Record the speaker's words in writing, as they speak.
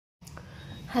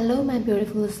Hello my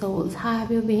beautiful souls, how have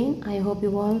you been? I hope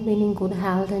you all been in good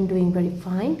health and doing very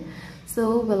fine.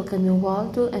 So welcome you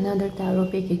all to another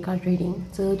tarot card reading.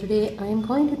 So today I am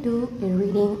going to do a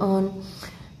reading on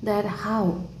that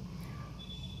how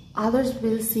others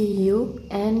will see you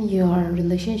and your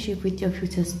relationship with your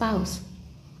future spouse.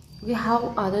 Okay,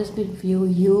 how others will view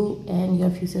you and your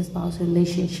future spouse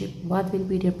relationship. What will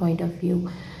be their point of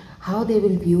view? How they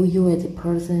will view you as a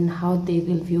person, how they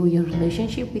will view your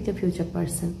relationship with your future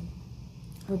person.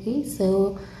 Okay,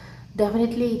 so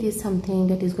definitely it is something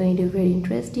that is going to be very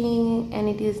interesting, and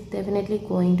it is definitely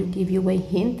going to give you a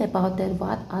hint about that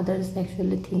what others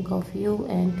actually think of you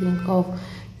and think of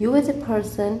you as a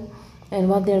person, and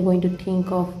what they are going to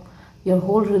think of your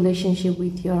whole relationship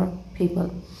with your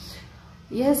people.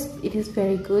 Yes, it is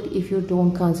very good if you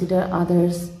don't consider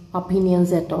others'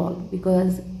 opinions at all,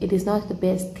 because it is not the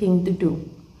best thing to do.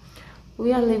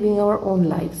 We are living our own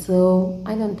life, so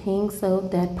I don't think so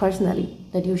that personally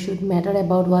that you should matter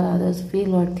about what others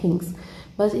feel or thinks.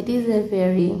 But it is a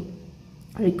very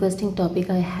requesting topic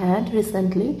I had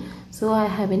recently, so I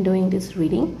have been doing this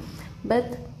reading.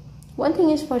 But one thing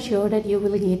is for sure, that you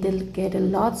will get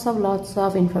lots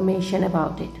of information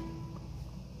about it.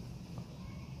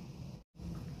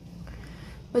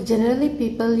 But generally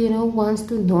people, wants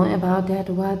to know about that,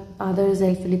 what others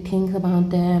actually think about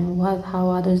them, how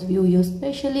others view you,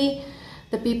 especially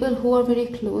the people who are very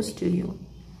close to you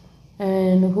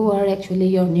and who are actually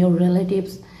your new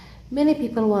relatives. Many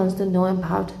people wants to know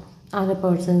about other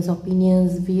person's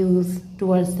opinions, views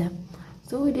towards them.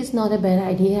 So it is not a bad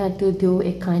idea to do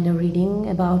a kind of reading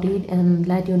about it and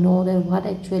let you know that what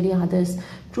actually others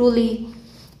truly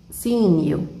see in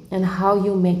you and how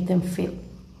you make them feel.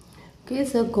 Okay,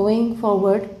 so going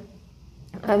forward,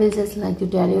 I will just like to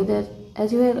tell you that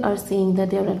as you are seeing that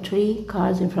there are 3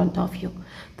 cards in front of you.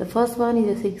 The first one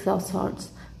is the 6 of Swords.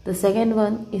 The second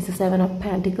one is the 7 of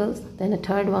Pentacles. Then the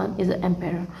third one is the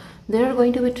Emperor. There are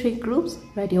going to be 3 groups,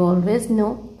 but you always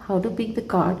know how to pick the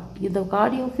card. The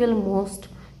card you feel most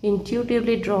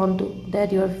intuitively drawn to,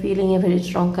 that you are feeling a very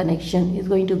strong connection, is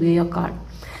going to be your card.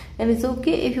 And it's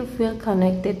okay if you feel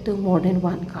connected to more than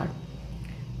one card.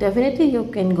 Definitely you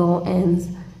can go and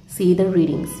see the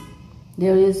readings.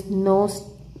 There is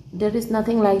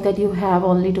nothing like that you have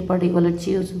only to particularly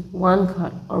choose one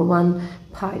card or one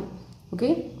pile.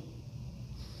 Okay,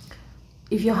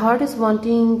 if your heart is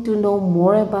wanting to know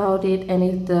more about it, and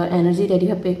if the energy that you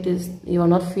have picked is, you are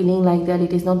not feeling like that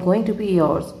it is not going to be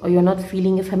yours, or you're not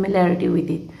feeling a familiarity with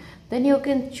it, then you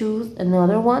can choose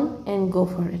another one and go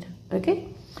for it. Okay,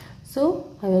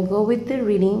 so I will go with the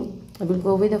reading. I will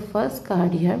go with the first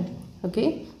card here.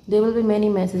 Okay, there will be many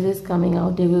messages coming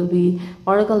out. There will be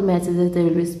oracle messages, there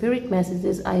will be spirit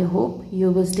messages. I hope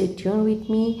you will stay tuned with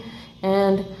me,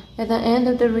 and at the end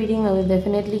of the reading I will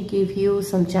definitely give you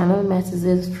some channel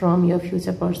messages from your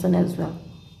future person as well.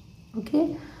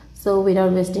 Okay, so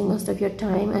without wasting most of your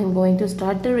time, I'm going to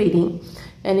start the reading.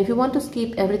 And if you want to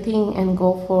skip everything and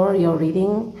go for your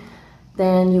reading,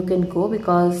 then you can go,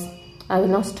 because I will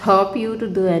not stop you to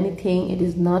do anything. It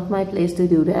is not my place to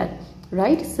do that,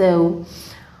 right? So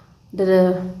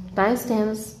the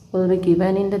timestamps will be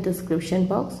given in the description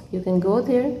box. You can go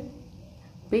there,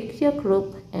 pick your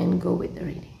group and go with the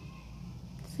reading.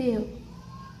 See you.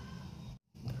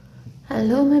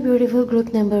 Hello my beautiful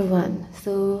group number 1.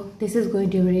 So this is going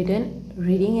to be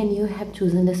reading, and you have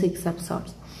chosen the 6 of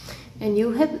Swords. And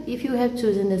if you have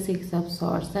chosen the 6 of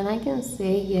Swords, then I can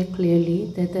say here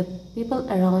clearly that the people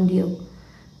around you,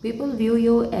 people view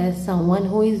you as someone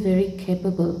who is very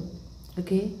capable,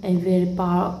 okay, and very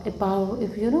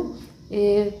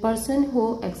a person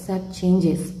who accepts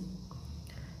changes.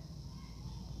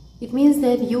 It means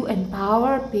that you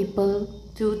empower people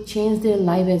to change their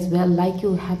life as well, like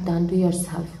you have done to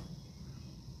yourself.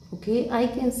 Okay, I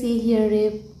can see here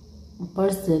a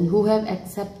person who have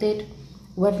accepted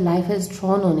what life has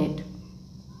thrown on it,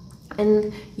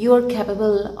 and you are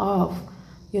capable of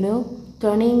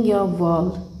turning your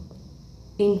world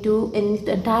into an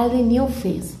entirely new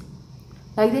phase.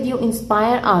 Like that, you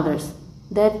inspire others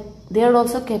that they are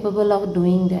also capable of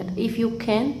doing that. If you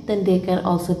can, then they can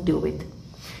also do it.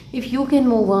 If you can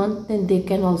move on, then they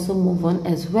can also move on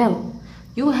as well.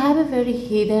 You have a very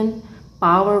hidden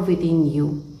power within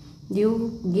you.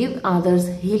 You give others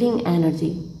healing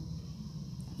energy.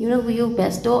 You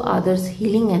bestow others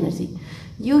healing energy.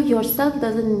 You yourself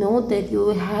doesn't know that you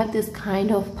have this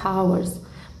kind of powers,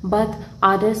 but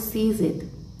others sees it.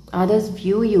 Others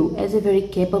view you as a very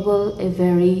capable, a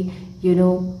very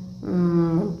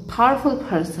powerful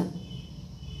person.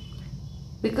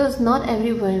 Because not every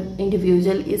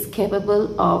individual is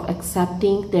capable of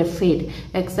accepting their fate,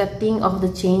 accepting of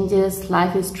the changes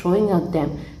life is throwing at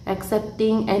them,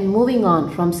 accepting and moving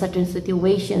on from certain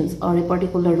situations or a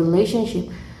particular relationship.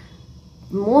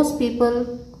 Most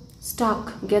people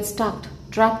get stuck,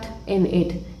 trapped in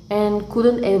it, and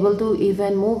couldn't able to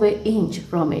even move an inch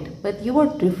from it. But you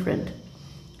are different.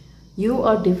 You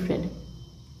are different.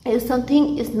 If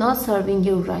something is not serving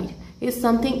you right, if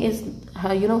something is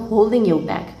holding you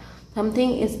back,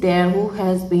 something is there who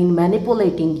has been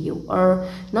manipulating you or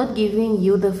not giving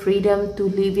you the freedom to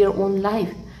live your own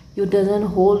life, you doesn't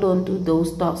hold on to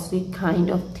those toxic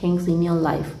kind of things in your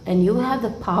life, and you have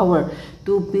the power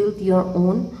to build your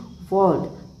own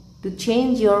world, to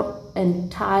change your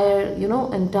entire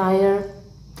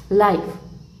life.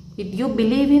 If you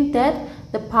believe in that,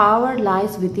 the power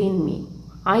lies within me.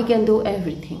 I can do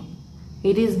everything.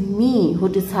 It is me who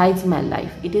decides my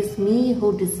life. It is me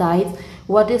who decides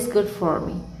what is good for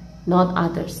me, not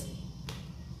others.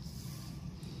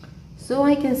 So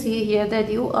I can see here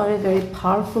that you are a very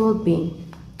powerful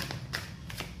being.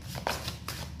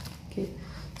 Okay,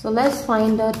 so let's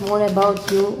find out more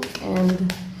about you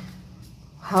and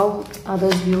how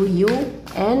others view you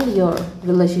and your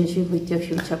relationship with your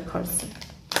future person.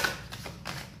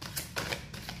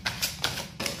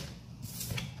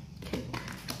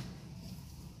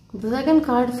 The second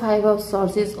card, Five of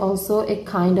Swords, is also a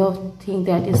kind of thing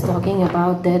that is talking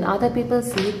about that other people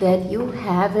see that you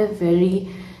have a very,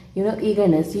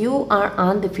 eagerness. You are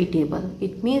undefeatable.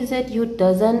 It means that you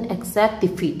doesn't accept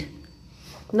defeat.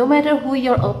 No matter who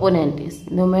your opponent is,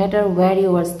 no matter where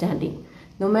you are standing,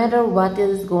 no matter what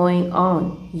is going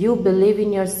on, you believe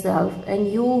in yourself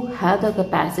and you have the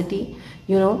capacity,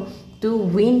 to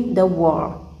win the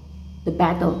war, the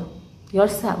battle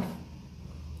yourself.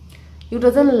 You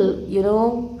doesn't,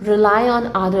 rely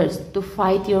on others to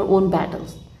fight your own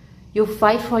battles. You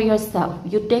fight for yourself.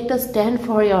 You take the stand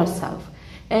for yourself.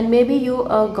 And maybe you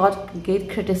get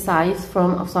criticized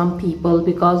from some people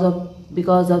because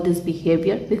of this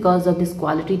behavior, because of this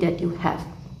quality that you have.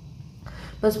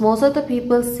 But most of the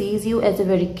people sees you as a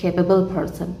very capable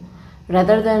person,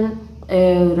 rather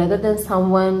than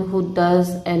someone who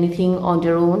does anything on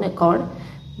their own accord.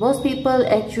 Most people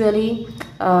actually,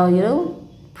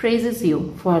 praises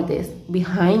you for this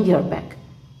behind your back,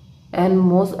 and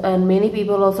many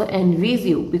people also envies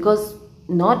you, because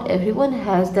not everyone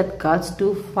has that guts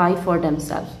to fight for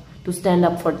themselves, to stand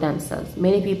up for themselves.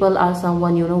 Many people are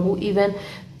someone who even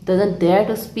doesn't dare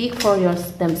to speak for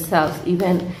themselves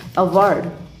even a word.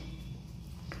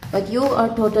 But you are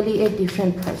totally a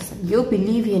different person. You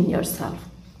believe in yourself.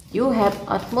 You have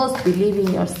utmost belief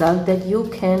in yourself that you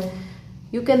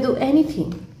can do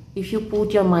anything if you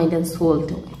put your mind and soul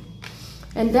to it.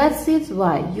 And that's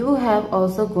why you have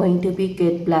also going to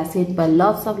get blessed by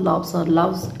lots of love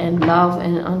and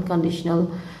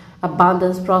unconditional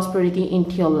abundance, prosperity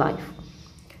into your life.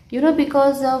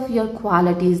 Because of your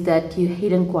qualities,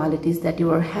 hidden qualities that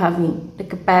you are having, the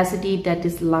capacity that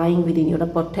is lying within you, the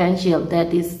potential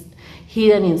that is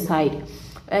hidden inside,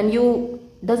 and you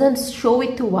doesn't show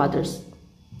it to others.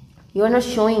 You are not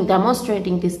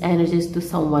demonstrating these energies to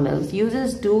someone else. You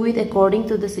just do it according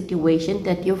to the situation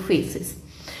that you faces.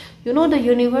 The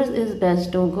universe is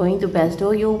going to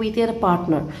bestow you with your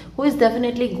partner, who is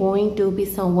definitely going to be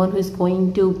someone who is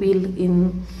going to be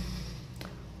in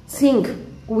sync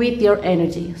with your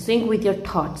energy, sync with your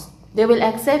thoughts. They will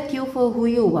accept you for who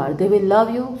you are. They will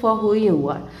love you for who you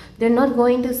are. They're not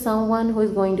going to someone who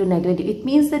is going to neglect you. It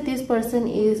means that this person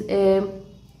is a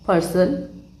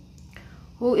person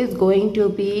who is going to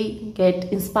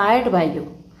get inspired by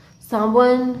you.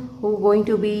 Someone who is going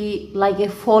to be like a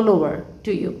follower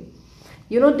to you.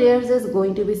 There's just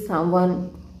going to be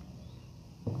someone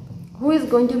who is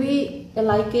going to be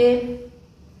like a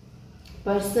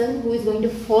person who is going to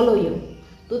follow you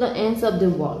to the ends of the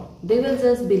world. They will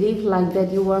just believe like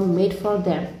that you are made for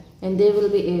them, and they will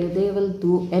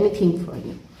do anything for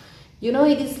you.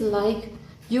 It is like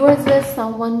you are just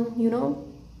someone,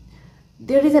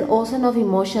 there is an ocean of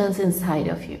emotions inside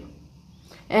of you,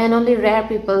 and only rare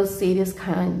people see this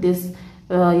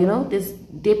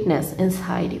deepness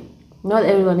inside you. Not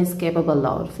everyone is capable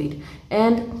of it.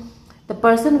 And the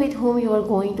person with whom you are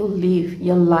going to live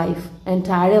your life,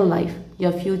 entire life,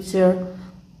 your future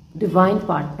divine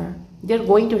partner, they're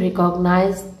going to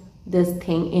recognize this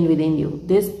thing within you,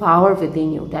 this power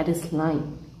within you that is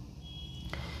lying.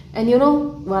 And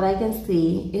what I can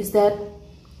see is that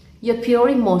your pure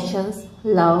emotions,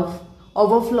 love,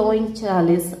 overflowing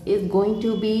chalice is going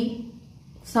to be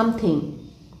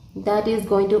something that is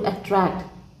going to attract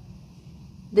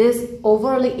this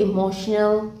overly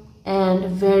emotional and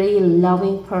very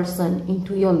loving person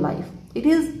into your life. It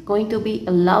is going to be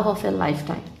a love of a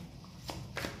lifetime.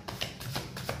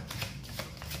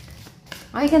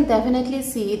 I can definitely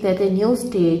see that a new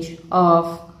stage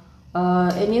of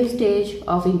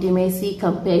intimacy,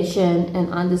 compassion,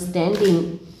 and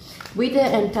understanding with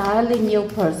an entirely new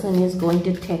person is going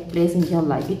to take place in your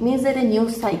life. It means that a new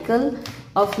cycle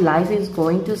of life is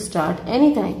going to start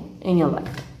anytime in your life.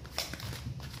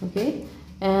 Okay,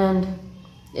 and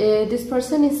this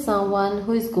person is someone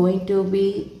who is going to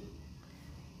be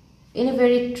in a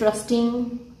very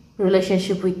trusting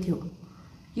relationship with you.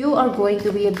 You are going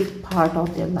to be a big part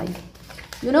of their life.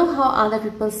 You know how other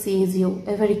people sees you,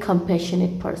 a very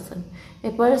compassionate person,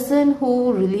 a person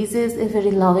who releases a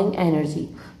very loving energy.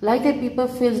 Like that people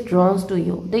feel drawn to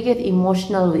you, they get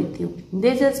emotional with you,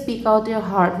 they just speak out their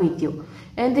heart with you,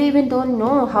 and they even don't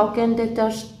know how can they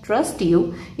just trust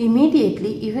you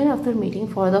immediately, even after meeting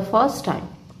for the first time.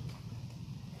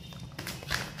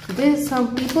 There's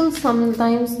some people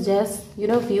sometimes just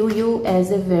view you as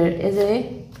an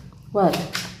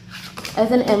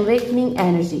awakening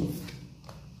energy.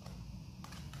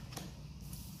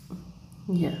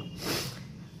 Yeah.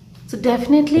 So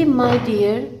definitely, my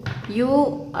dear,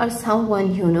 you are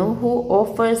someone who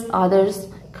offers others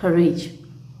courage,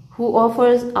 who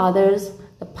offers others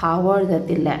the power that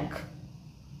they lack.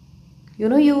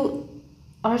 You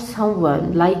are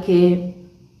someone like a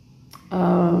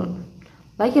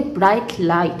bright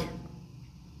light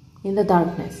in the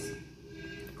darkness,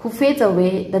 who fades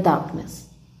away the darkness.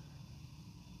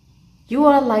 You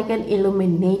are like an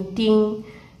illuminating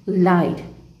light,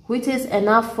 which is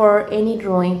enough for any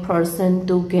drawing person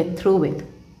to get through with.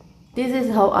 This is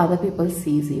how other people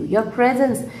sees you. Your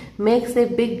presence makes a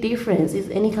big difference. Is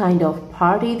any kind of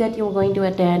party that you're going to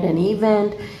attend, an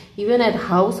event, even at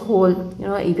household,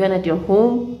 even at your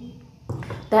home.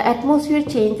 The atmosphere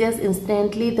changes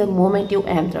instantly the moment you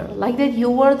enter. Like that,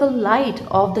 you are the light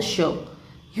of the show.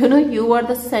 You are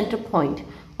the center point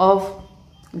of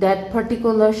that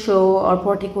particular show or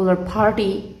particular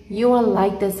party. You are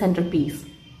like the centerpiece,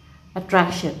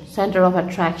 center of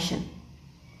attraction.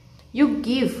 You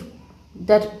give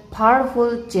that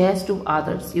powerful jazz to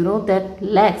others, that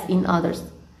lacks in others.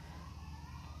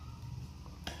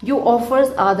 You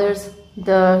offers others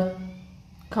the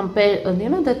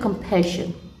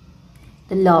compassion,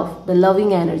 the love, the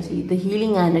loving energy, the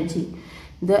healing energy,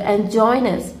 the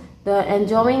enjoyness, the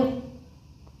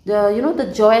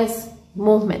joyous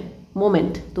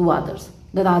moment to others,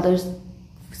 that others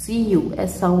see you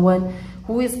as someone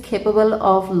who is capable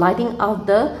of lighting up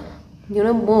the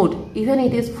mood, even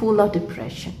it is full of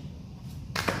depression.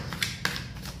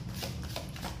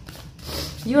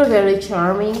 You are very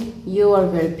charming, you are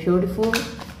very beautiful.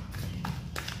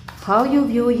 How you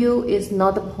view you is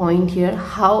not the point here,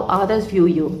 how others view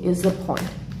you is the point.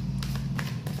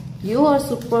 You are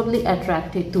superbly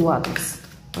attracted to others,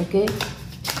 okay?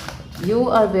 You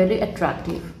are very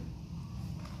attractive.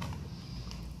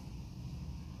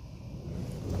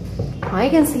 I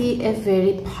can see a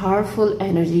very powerful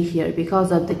energy here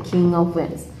because of the King of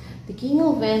Wands. The King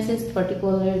of Wands is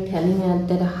particularly telling us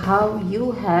that how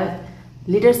you have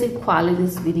leadership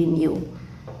qualities within you.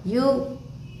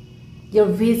 Your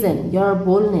vision, your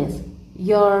boldness,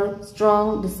 your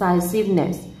strong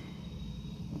decisiveness,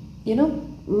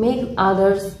 make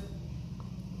others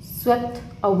swept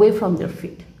away from their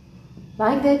feet.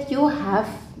 Like that, you have,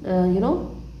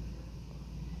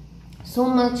 so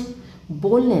much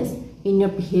boldness in your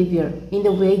behavior, in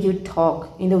the way you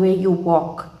talk, in the way you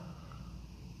walk.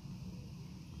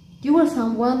 You are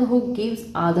someone who gives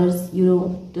others,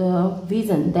 the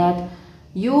vision that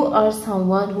you are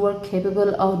someone who are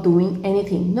capable of doing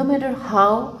anything, no matter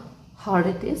how hard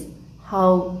it is,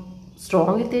 how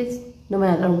strong it is, no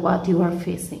matter what you are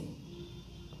facing.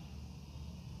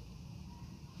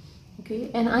 Okay,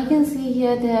 and I can see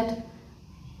here that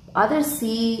others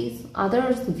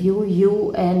view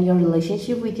you and your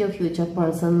relationship with your future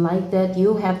person like that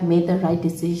you have made the right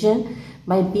decision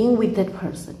by being with that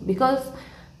person, because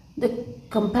the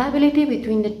compatibility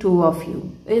between the two of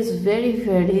you is very,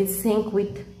 very sync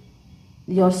with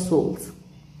your souls.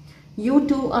 You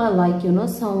two are like,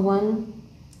 someone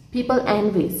people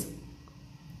envies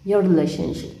your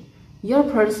relationship. Your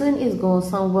person is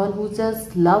someone who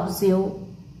just loves you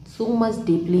so much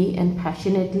deeply and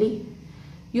passionately.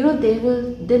 They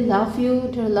love you.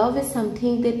 Their love is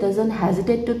something that doesn't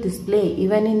hesitate to display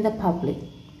even in the public.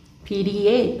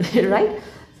 PDA, right?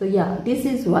 So yeah, this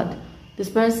is what this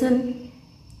person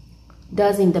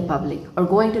does in the public or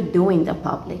going to do in the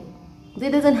public.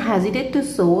 They doesn't hesitate to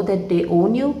show that they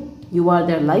own you. You are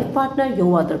their life partner,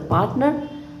 you are their partner,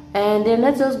 and they're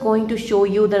not just going to show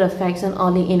you their affection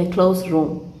only in a closed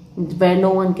room where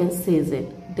no one can see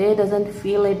it. They doesn't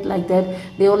feel it like that.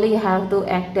 They only have to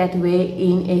act that way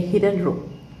in a hidden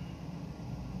room.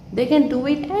 They can do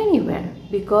it anywhere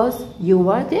because you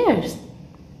are theirs.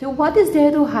 So what is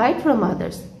there to hide from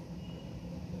others?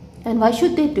 And why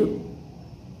should they do?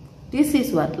 This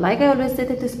is what, like I always say,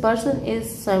 that this person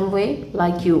is some way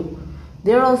like you.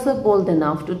 They're also bold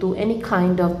enough to do any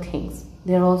kind of things.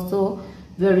 They're also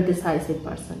very decisive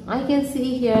person. I can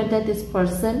see here that this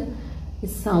person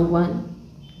is someone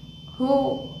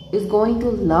who is going to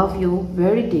love you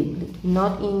very deeply,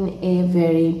 not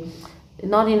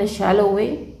in a shallow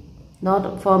way,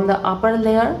 not from the upper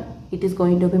layer. It is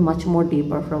going to be much more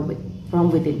deeper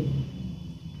from within.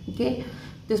 Okay,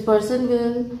 this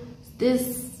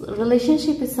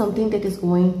relationship is something that is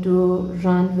going to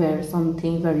run where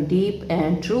something very deep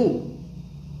and true.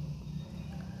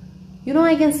 You know,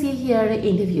 I can see here an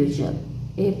individual,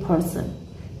 a person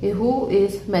who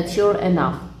is mature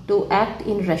enough to act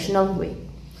in rational way,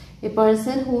 a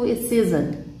person who is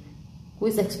seasoned, who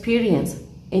is experienced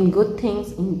in good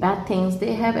things, in bad things.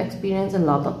 They have experienced a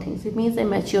lot of things. It means a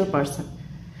mature person.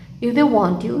 If they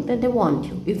want you, then they want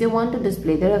you. If they want to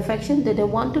display their affection, then they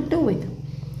want to do it.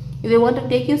 If they want to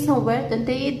take you somewhere, then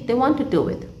they want to do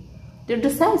it. They're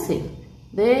decisive.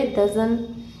 They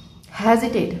doesn't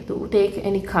hesitate to take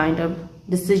any kind of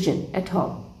decision at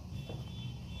all.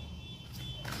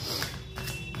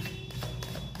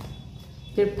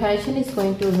 Their passion is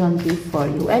going to run deep for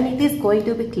you, and it is going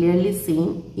to be clearly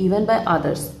seen even by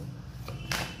others.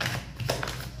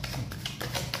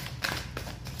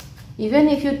 Even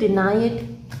if you deny it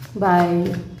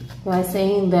by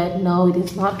saying that no, it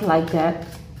is not like that,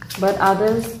 but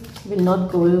others will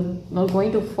not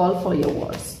going to fall for your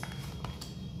words.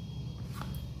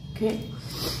 Okay.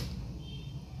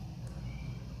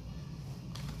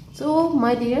 So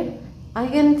my dear, I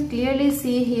can clearly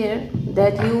see here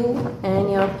that you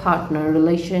and your partner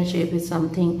relationship is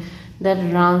something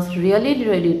that runs really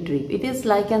deep. It is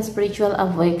like a spiritual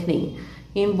awakening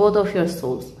in both of your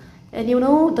souls. And you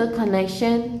know, the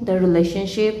connection, the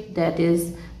relationship that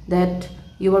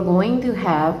you are going to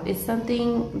have is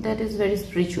something that is very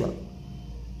spiritual,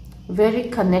 very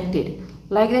connected.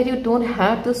 Like that you don't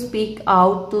have to speak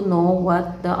out to know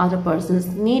what the other person's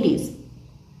need is.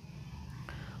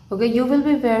 Okay, you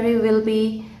will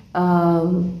be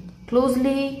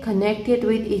closely connected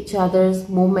with each other's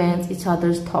movements, each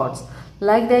other's thoughts.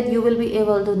 Like that you will be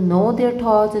able to know their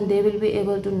thoughts, and they will be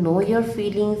able to know your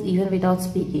feelings even without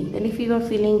speaking. And if you are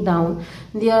feeling down,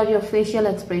 your facial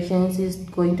expressions is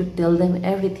going to tell them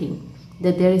everything,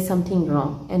 that there is something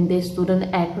wrong and they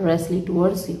shouldn't act rashly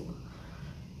towards you.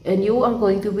 And you are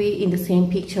going to be in the same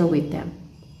picture with them.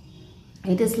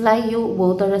 It is like you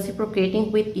both are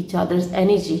reciprocating with each other's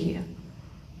energy here.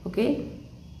 Okay,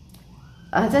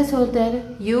 as I told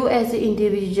that you as an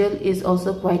individual is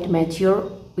also quite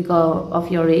mature because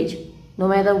of your age. No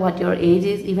matter what your age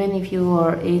is, even if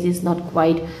your age is not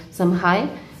quite some high,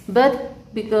 but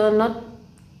because not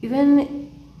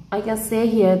even, I can say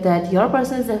here that your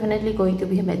person is definitely going to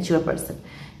be a mature person,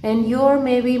 and you're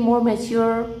maybe more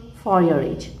mature for your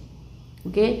age.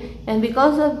 Okay, and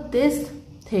because of this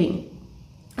thing,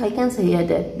 I can say here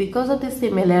that because of this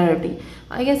similarity,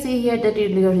 I can say here that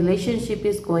your relationship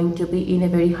is going to be in a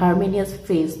very harmonious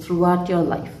phase throughout your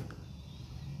life.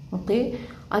 Okay,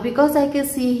 because I can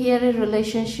see here a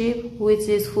relationship which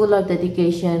is full of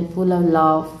dedication, full of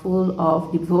love, full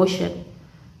of devotion.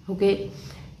 Okay,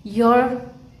 your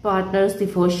partner's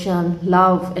devotion,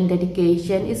 love and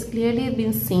dedication is clearly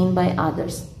being seen by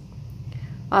others.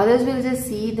 Others will just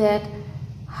see that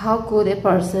how good a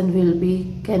person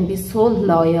can be so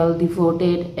loyal,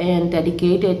 devoted and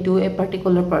dedicated to a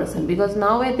particular person. Because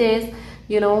nowadays,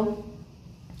 you know,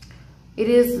 it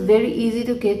is very easy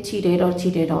to get cheated or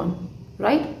cheated on,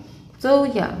 right? So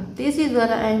yeah, this is what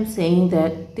I am saying,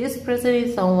 that this person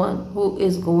is someone who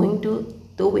is going to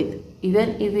do it,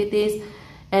 even if it is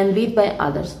envied by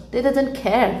others. They doesn't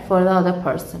care for the other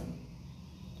person,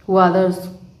 who other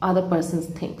person's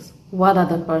thinks, what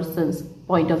other person's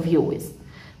point of view is.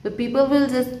 The people will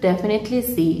just definitely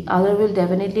see, other will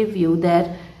definitely view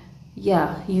that,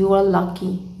 yeah, you are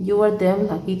lucky, you are damn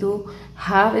lucky to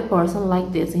have a person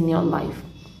like this in your life.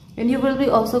 And you will be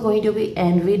also going to be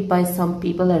envied by some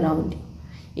people around you.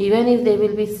 Even if there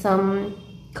will be some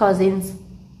cousins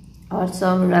or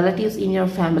some relatives in your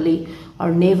family or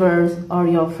neighbors or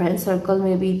your friend circle,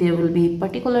 maybe there will be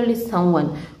particularly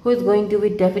someone who is going to be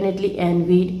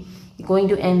definitely going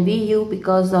to envy you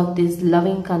because of this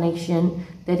loving connection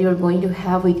that you're going to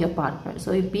have with your partner.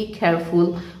 So you be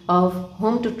careful of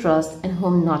whom to trust and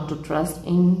whom not to trust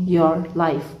in your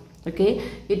life. Okay,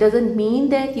 it doesn't mean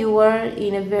that you are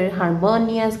in a very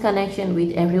harmonious connection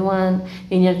with everyone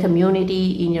in your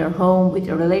community, in your home, with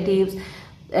your relatives.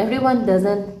 Everyone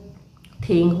doesn't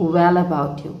think well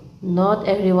about you. Not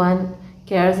everyone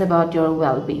cares about your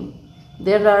well-being.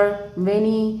 There are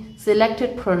many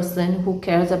selected person who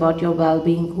cares about your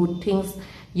well-being, who thinks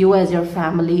you as your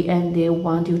family, and they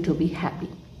want you to be happy.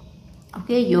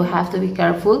 Okay, you have to be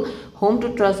careful whom to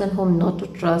trust and whom not to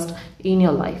trust in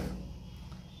your life.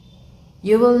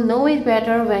 You will know it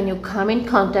better when you come in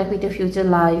contact with your future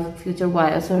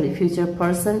future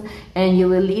person, and you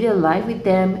will lead a life with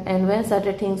them. And when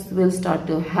certain things will start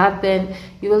to happen,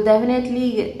 you will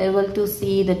definitely be able to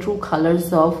see the true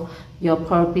colors of your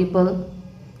people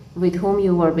with whom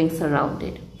you are being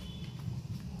surrounded.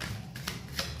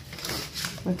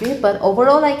 Okay, but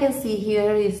overall I can see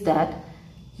here is that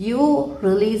you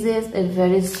releases a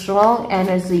very strong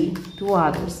energy to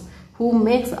others, who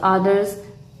makes others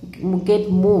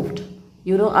get moved.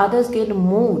 You know, others get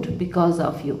moved because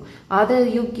of you.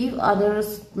 You give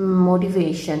others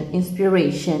motivation,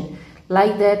 inspiration,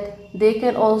 like that they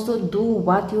can also do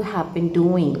what you have been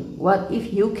doing. What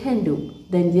if you can do,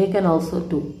 then they can also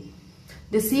do.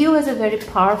 They see you as a very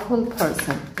powerful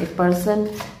person, a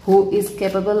person who is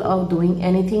capable of doing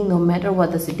anything, no matter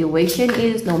what the situation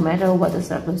is, no matter what the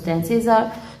circumstances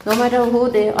are, no matter who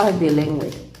they are dealing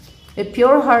with. A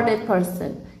pure-hearted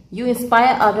person. You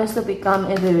inspire others to become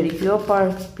a very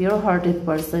pure-hearted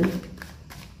person,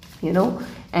 you know,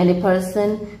 and a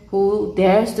person who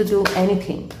dares to do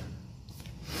anything.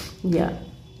 Yeah.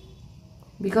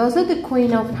 Because of the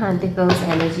Queen of Pentacles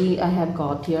energy I have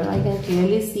got here, I can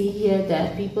clearly see here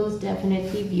that people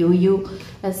definitely view you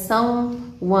as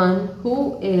someone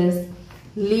who is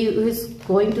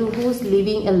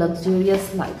living a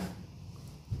luxurious life.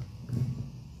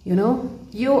 You know,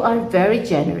 you are very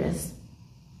generous.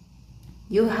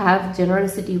 You have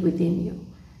generosity within you.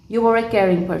 You are a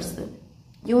caring person.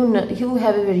 You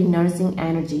have a very nourishing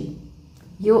energy.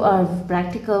 You are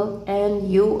practical, and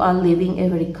you are living a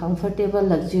very comfortable,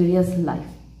 luxurious life.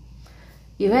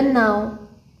 Even now,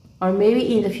 or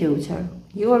maybe in the future,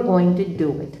 you are going to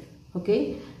do it.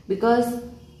 Okay? Because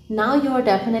now you are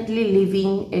definitely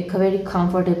living a very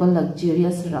comfortable,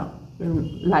 luxurious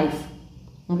life.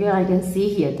 Okay, I can see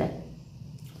here that.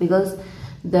 Because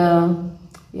the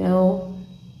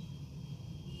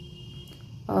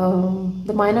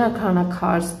minor arcana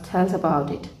cards tells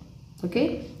about it.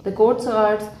 Okay, the court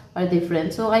cards are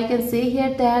different, so I can say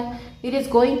here that it is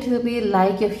going to be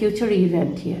like a future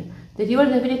event here, that you are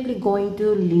definitely going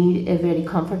to lead a very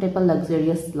comfortable,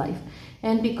 luxurious life.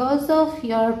 And because of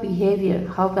your behavior,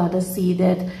 how others see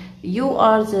that you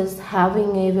are just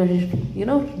having a very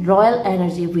royal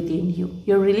energy within you.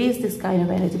 You release this kind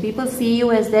of energy. People see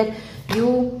you as that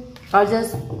you are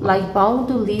just like bound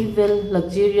to live a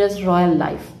luxurious royal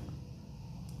life.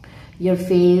 Your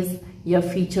face, your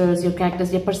features, your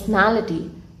characters, your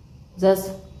personality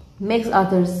just makes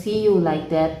others see you like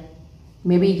that.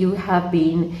 Maybe you have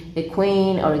been a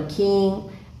queen or a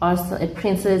king or a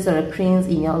princess or a prince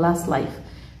in your last life.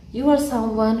 You are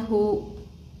someone who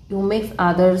makes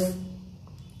others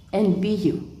envy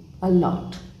you a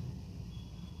lot.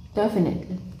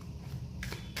 Definitely.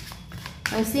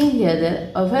 I'm seeing here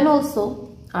that often also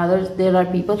there are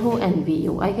people who envy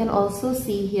you. I can also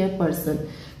see here person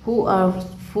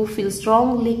who feel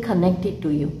strongly connected to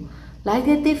you, like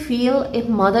that they feel a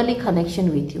motherly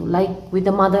connection with you, like with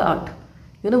the Mother Earth,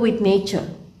 with nature.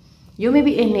 You may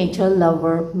be a nature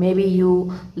lover. Maybe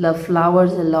you love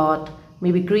flowers a lot,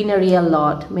 maybe greenery a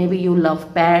lot, maybe you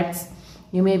love pets.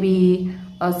 You may be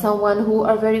someone who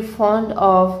are very fond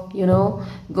of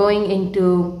going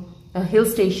into hill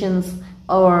stations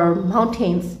or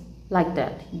mountains, like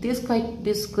that. This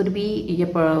could be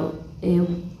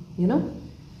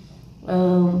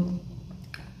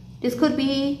this could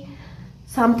be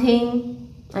something.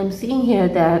 I'm seeing here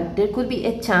that there could be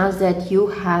a chance that you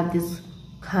have this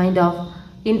kind of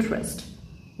interest.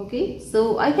 Okay,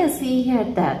 so I can see here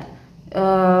that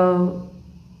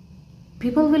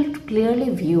people will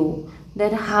clearly view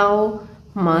that how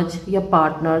much your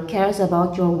partner cares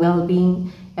about your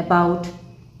well-being, about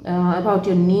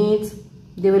your needs.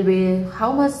 They will be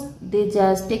how much they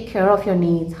just take care of your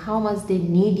needs, how much they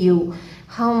need you,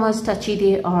 how much touchy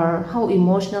they are, how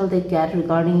emotional they get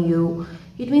regarding you.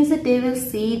 It means that they will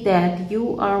see that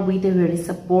you are with a very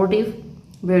supportive,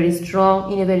 in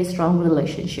a very strong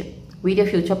relationship with your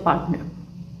future partner.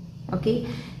 Okay,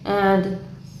 and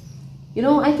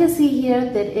I can see here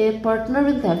that a partner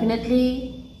will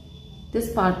definitely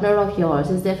this partner of yours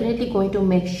is definitely going to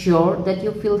make sure that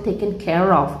you feel taken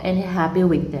care of and happy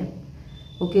with them.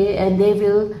 Okay, and they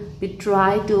will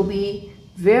try to be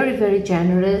very, very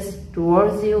generous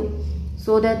towards you,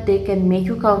 so that they can make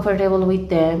you comfortable with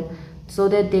them, so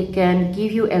that they can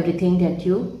give you everything that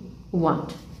you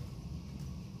want.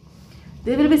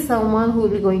 There will be someone who will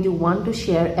be going to want to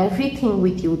share everything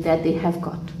with you that they have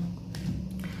got.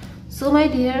 So my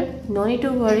dear, no need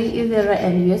to worry if there are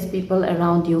envious people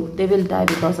around you. They will die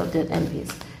because of that envious.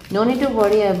 No need to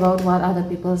worry about what other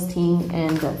people think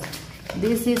and does.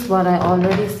 This is what I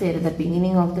already said at the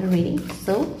beginning of the reading.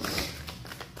 So,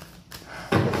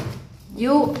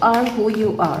 you are who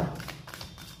you are.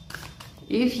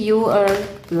 If you are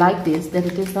like this, then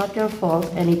it is not your fault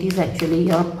and it is actually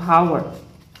your power.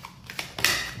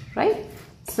 Right?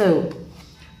 So,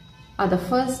 the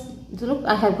first look,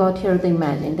 I have got here the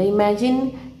Imagine. The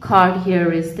Imagine card here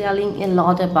is telling a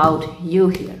lot about you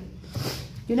here.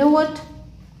 You know what?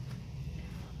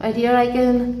 My dear, I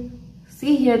can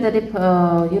see here that if,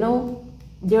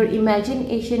 your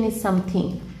imagination is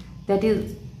something that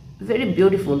is very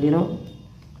beautiful,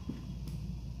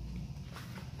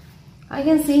 I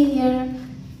can see here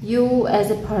you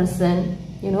as a person,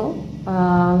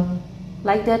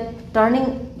 like that,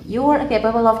 you are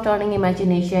capable of turning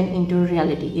imagination into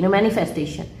reality,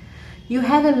 manifestation. You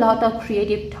have a lot of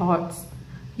creative thoughts.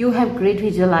 You have great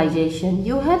visualization.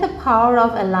 You have the power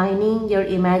of aligning your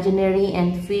imaginary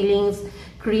and feelings,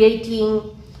 creating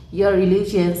your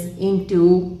illusions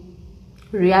into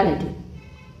reality.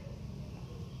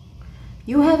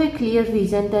 You have a clear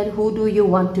vision that who do you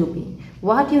want to be,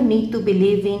 what you need to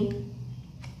believe in,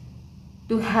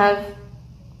 to have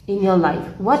in your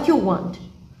life, what you want.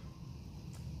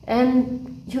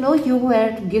 And you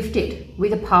were gifted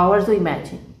with the power to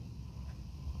imagine.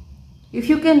 If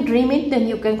you can dream it, then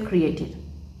you can create it.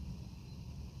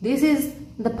 This is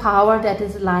the power that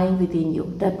is lying within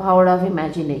you, the power of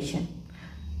imagination.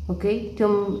 Okay,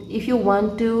 if you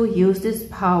want to use this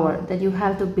power, that you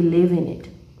have to believe in it.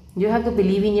 You have to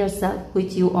believe in yourself,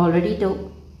 which you already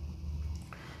do.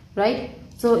 Right?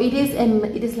 So it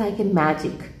is like a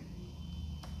magic.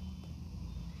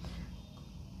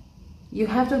 You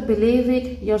have to believe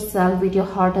it yourself with your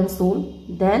heart and soul.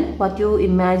 Then what you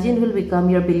imagine will become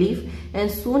your belief, and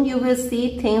soon you will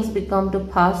see things become to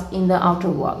pass in the outer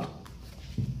world.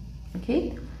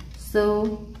 Okay,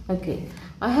 so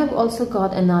I have also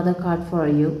got another card for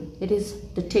you. It is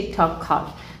the TikTok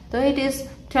card. So it is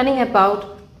telling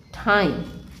about time.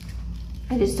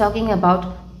 It is talking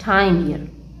about time here.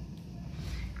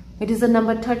 It is the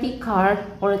number 30 card,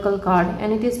 oracle card,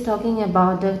 and it is talking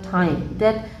about the time.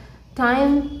 That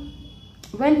time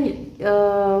when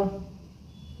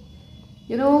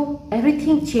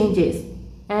everything changes,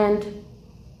 and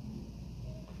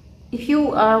if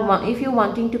you're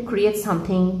wanting to create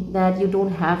something, that you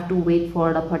don't have to wait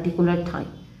for a particular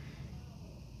time.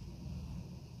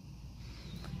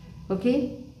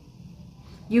 Okay,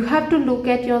 you have to look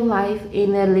at your life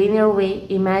in a linear way.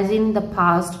 Imagine the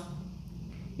past.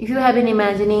 If you have been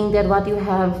imagining that what you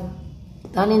have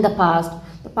done in the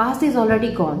past is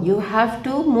already gone. You have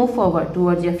to move forward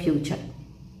towards your future.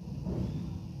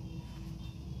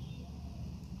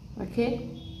 Okay,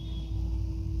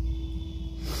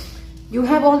 you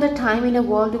have all the time in the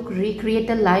world to recreate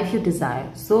the life you desire.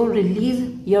 So release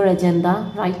your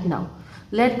agenda right now.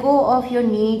 Let go of your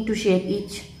need to shape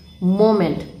each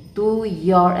moment to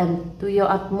your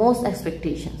utmost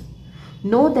expectations.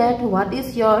 Know that what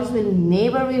is yours will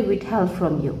never be withheld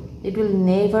from you. It will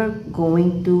never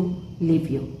going to leave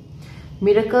you.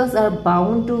 Miracles are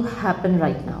bound to happen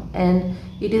right now, and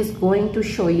it is going to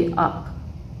show you up.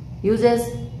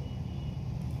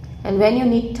 And when you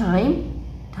need time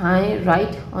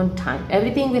right on time.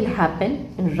 Everything will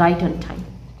happen and right on time.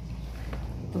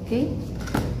 Okay.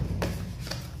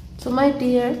 So my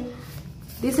dear,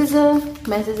 this is a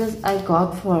messages I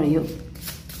got for you.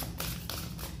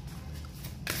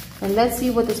 And let's see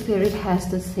what the Spirit has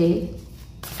to say.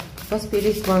 The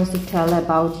Spirit wants to tell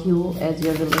about you as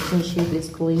your relationship is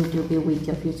going to be with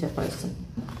your future person.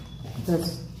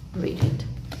 Let's read it.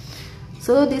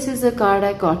 So this is a card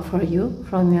I got for you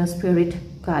from your Spirit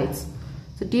guides.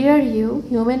 So dear you,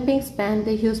 human beings spend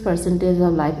the huge percentage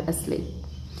of life asleep.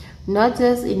 Not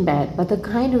just in bed, but the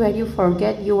kind where you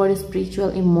forget you are a spiritual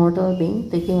immortal being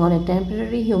taking on a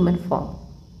temporary human form.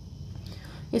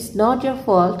 It's not your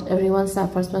fault. Everyone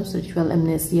suffers from spiritual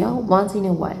amnesia once in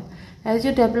a while. As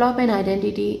you develop an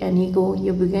identity and ego,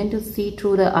 you begin to see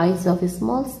through the eyes of a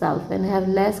small self and have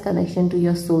less connection to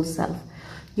your soul self.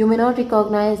 You may not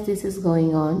recognize this is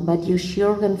going on, but you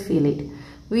sure can feel it.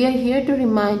 We are here to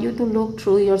remind you to look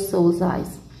through your soul's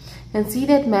eyes. and see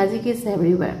that magic is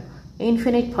everywhere.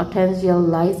 Infinite potential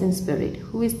lies in spirit,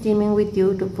 who is teaming with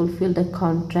you to fulfill the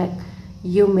contract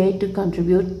you made to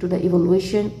contribute to the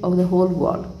evolution of the whole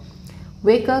world.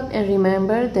 Wake up and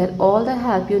remember that all the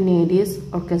help you need is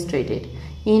orchestrated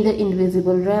in the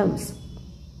invisible realms.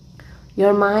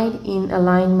 Your mind in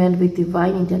alignment with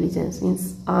divine intelligence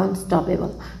is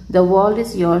unstoppable. The world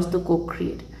is yours to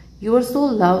co-create. You are so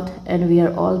loved and we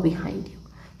are all behind you.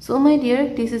 So my dear,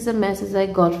 this is a message I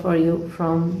got for you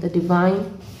from the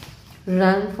divine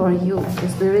realm for you. The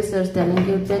spirits are telling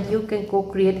you that you can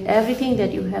co-create everything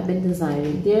that you have been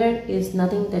desiring. There is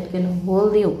nothing that can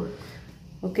hold you.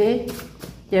 Okay?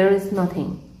 There is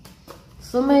nothing.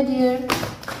 So my dear,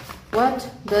 what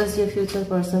does your future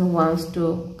person wants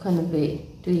to convey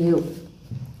to you?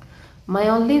 My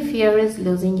only fear is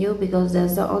losing you, because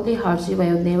that's the only hardship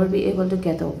I will never be able to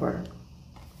get over.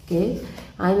 Okay?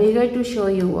 I'm eager to show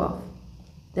you off.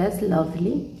 That's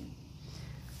lovely.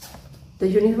 The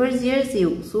universe hears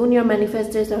you. Soon your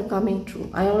manifestations are coming true.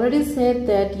 I already said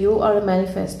that you are a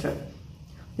manifester.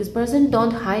 This person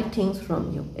don't hide things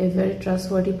from you. A very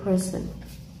trustworthy person.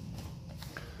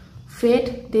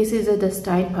 Fate, this is a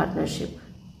destined partnership.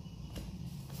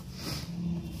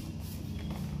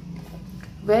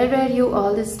 Where were you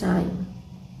all this time?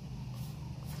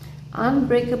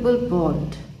 Unbreakable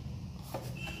bond.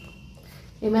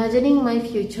 Imagining my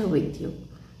future with you.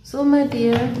 So my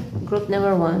dear, group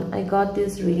number 1, I got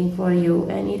this reading for you,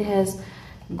 and it has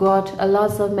got a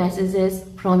lot of messages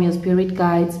from your spirit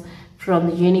guides,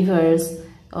 from the universe,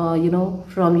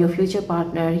 from your future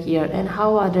partner here, and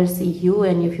how others see you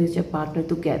and your future partner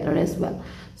together as well.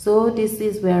 So this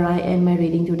is where I end my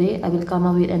reading today. I will come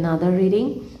up with another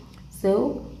reading.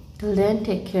 So till then,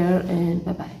 take care and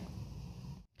bye bye.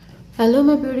 Hello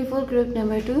my beautiful group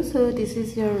number 2. So this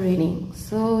is your reading.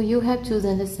 So you have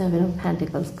chosen the 7 of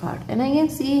Pentacles card, and I can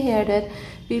see here that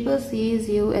people sees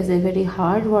you as a very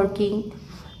hard-working,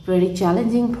 very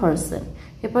challenging person.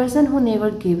 A person who never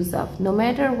gives up, no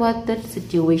matter what the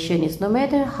situation is, no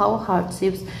matter how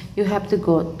hardships you have to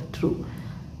go through.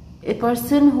 A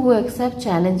person who accepts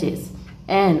challenges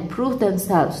and prove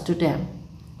themselves to them,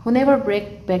 who never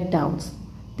break back down.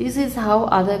 This is how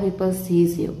other people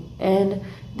sees you, and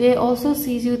they also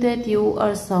sees you that you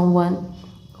are someone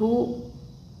who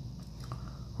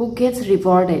gets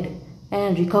rewarded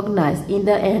and recognized in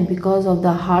the end because of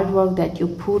the hard work that you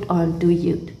put onto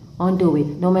it,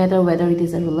 no matter whether it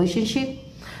is a relationship,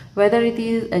 whether it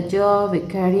is a job, a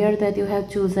career that you have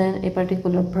chosen, a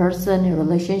particular person, a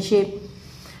relationship,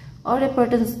 or a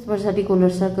particular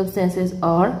circumstances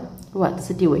or what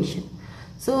situation.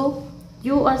 So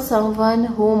you are someone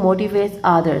who motivates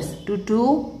others to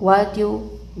do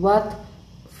what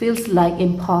feels like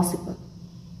impossible.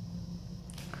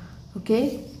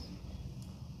 Okay,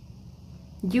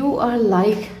 you are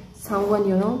like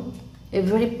someone, a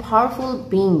very powerful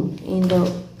being in the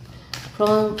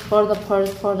for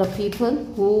the people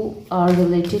who are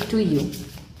related to you.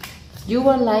 You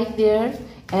are like their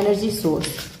energy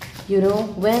source.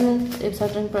 When a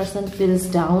certain person feels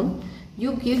down,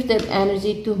 you give them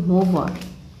energy to move on.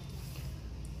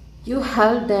 You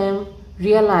help them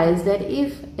realize that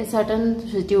if a certain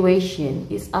situation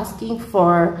is asking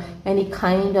for any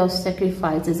kind of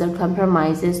sacrifices or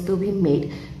compromises to be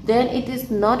made, then it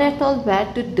is not at all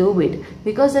bad to do it,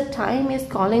 because the time is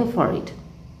calling for it.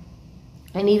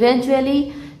 And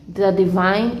eventually the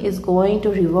divine is going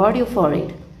to reward you for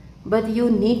it. But you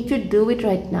need to do it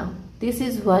right now. This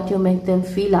is what you make them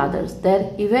feel, others,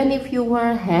 that even if you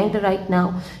were hanged right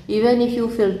now, even if you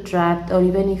feel trapped, or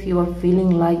even if you are feeling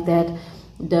like that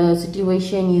the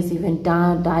situation is even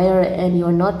dire and you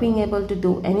are not being able to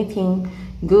do anything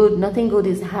good, nothing good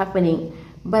is happening,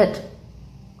 but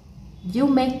you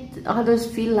make others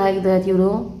feel like that,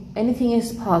 anything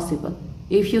is possible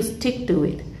if you stick to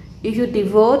it, if you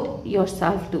devote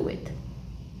yourself to it.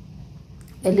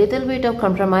 A little bit of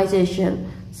compromisation,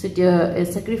 a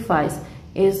sacrifice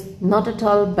is not at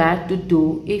all bad to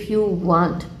do if you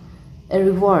want a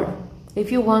reward,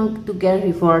 if you want to get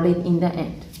rewarded in the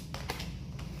end.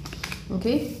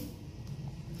 Okay,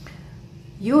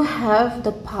 you have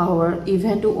the power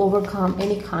even to overcome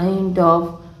any kind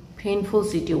of painful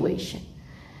situation.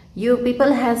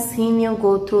 People have seen you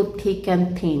go through thick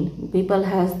and thin. People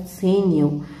have seen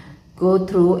you go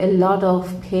through a lot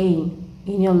of pain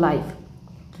in your life,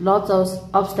 lots of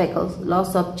obstacles,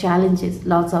 lots of challenges,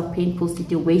 lots of painful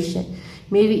situations.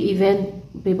 Maybe even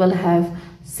people have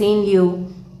seen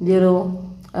you,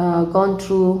 gone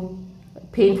through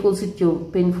painful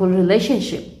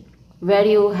relationship where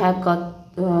you have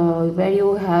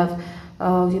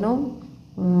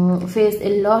faced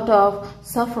a lot of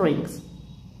sufferings.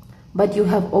 but you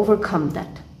have overcome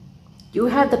that. You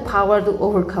have the power to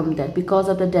overcome that because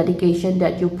of the dedication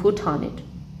that you put on it,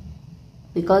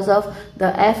 because of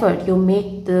the effort you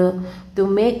make to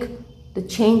make the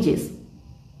changes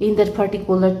in that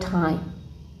particular time.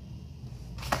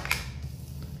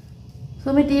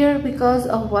 So my dear, because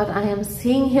of what I am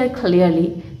seeing here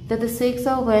clearly, that the Six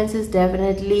of Wands is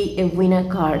definitely a winner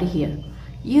card here.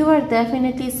 You are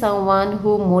definitely someone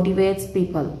who motivates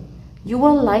people. You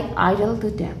are like idol to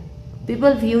them.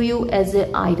 People view you as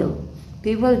an idol.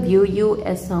 People view you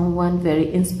as someone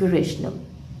very inspirational.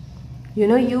 You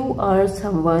know, you are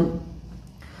someone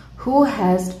who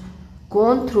has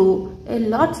gone through a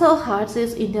lots of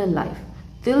hardships in their life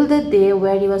till the day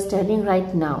where you are standing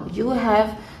right now.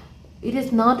 It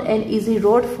is not an easy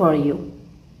road for you.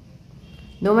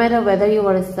 No matter whether you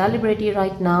are a celebrity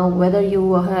right now, whether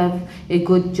you have a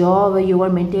good job, or you are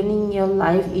maintaining your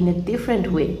life in a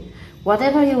different way,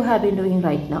 whatever you have been doing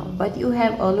right now, but you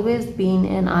have always been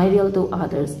an idol to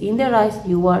others. In their eyes,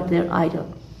 you are their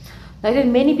idol. Like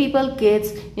many people get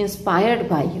inspired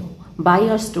by you, by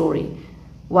your story.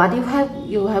 What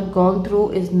you have gone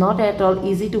through is not at all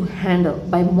easy to handle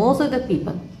by most of the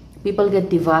people. People get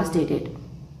devastated.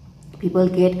 People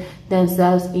get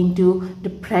themselves into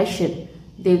depression.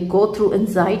 They go through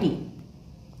anxiety.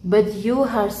 But you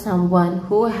are someone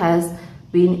who has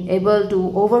been able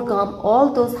to overcome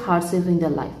all those hardships in their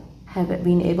life, have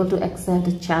been able to accept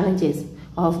the challenges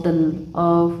of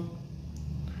the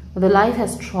life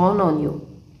has thrown on you.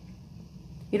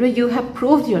 You know, you have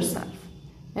proved yourself,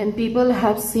 and people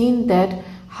have seen that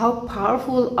how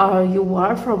powerful you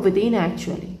are from within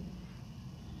actually.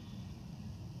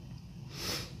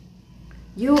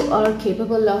 You are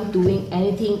capable of doing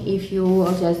anything if you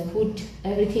just put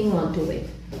everything onto it.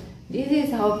 This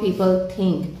is how people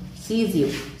think, sees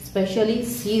you, especially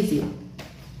sees you.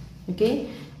 Okay,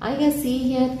 I can see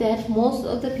here that most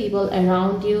of the people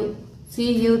around you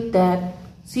see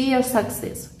your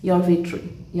success, your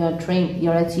victory, your dream,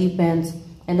 your achievements,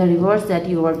 and the rewards that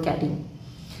you are getting.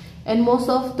 And most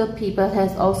of the people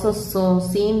has also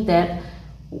seen that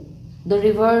the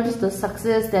rewards, the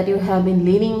success that you have been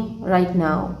leading right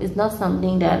now is not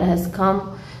something that has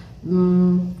come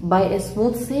by a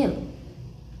smooth sail.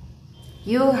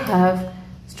 You have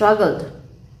struggled.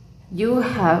 You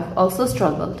have also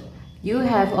struggled. You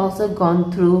have also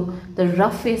gone through the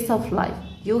rough phase of life.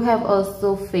 You have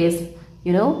also faced,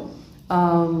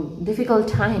 difficult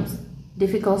times,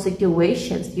 difficult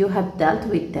situations. You have dealt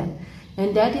with them.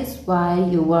 And that is why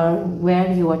you are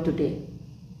where you are today.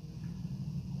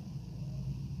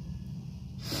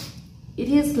 It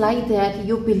is like that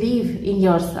you believe in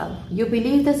yourself. You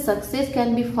believe that success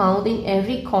can be found in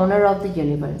every corner of the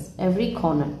universe, every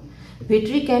corner.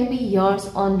 Victory can be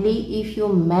yours only if you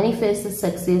manifest the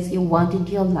success you want in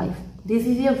your life. This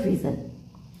is your vision.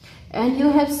 And you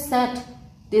have set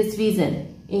this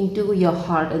vision into your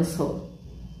heart and soul.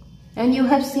 And you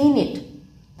have seen it,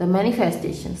 the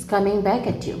manifestations coming back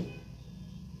at you.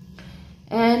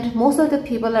 And most of the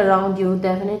people around you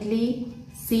definitely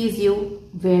sees you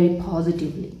very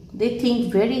positively. They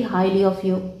think very highly of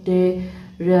you. They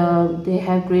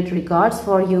have great regards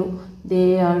for you.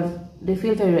 They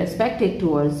feel very respected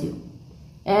towards you,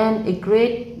 and a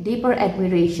great deeper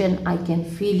admiration I can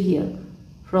feel here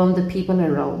from the people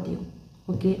around you.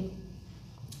 Okay,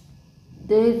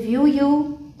 they view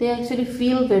you, they actually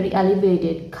feel very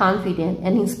elevated, confident,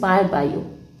 and inspired by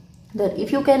you, that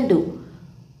if you can do,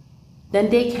 then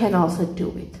they can also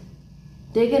do it.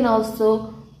 They can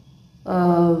also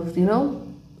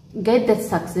get that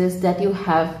success that you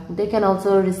have. They can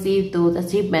also receive those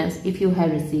achievements if you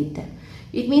have received them.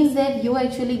 It means that you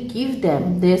actually give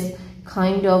them this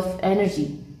kind of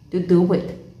energy to do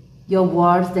it. Your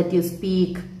words that you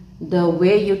speak, the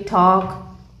way you talk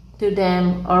to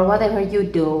them, or whatever you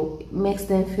do, makes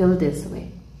them feel this way.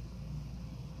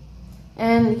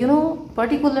 And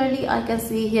particularly I can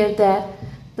see here that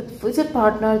the future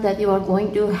partner that you are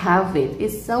going to have with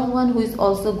is someone who is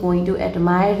also going to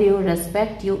admire you,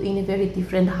 respect you in a very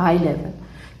different high level.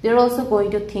 They're also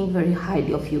going to think very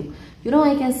highly of you.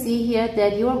 I can see here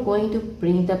that you are going to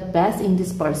bring the best in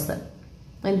this person.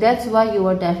 And that's why you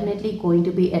are definitely going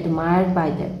to be admired by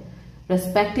them,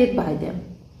 respected by them,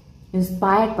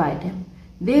 inspired by them.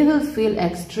 They will feel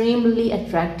extremely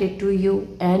attracted to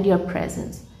you and your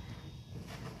presence.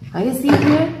 I can see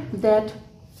here that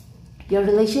your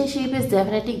relationship is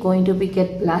definitely going to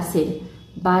get blessed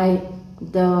by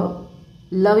the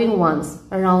loving ones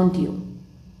around you.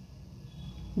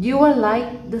 You are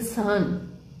like the sun.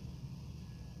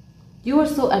 You are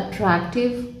so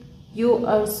attractive. You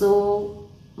are so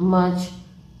much,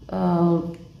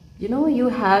 you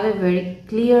have a very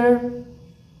clear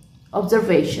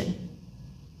observation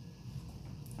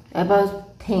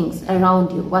about things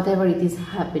around you, whatever it is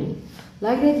happening.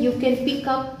 Like that, you can pick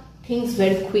up things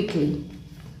very quickly,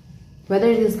 whether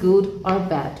it is good or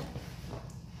bad.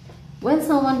 When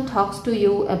someone talks to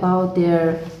you about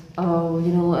their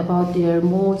about their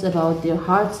moods, about their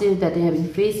hardships that they have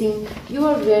been facing, you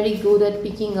are very good at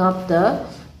picking up the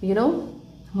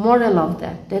moral of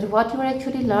that what you are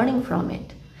actually learning from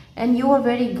it. And you are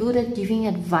very good at giving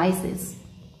advices,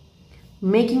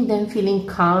 making them feeling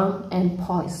calm and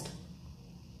poised.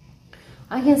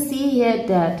 I can see here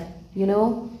that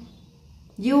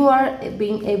you are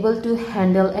being able to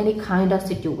handle any kind of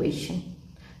situation,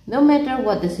 no matter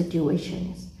what the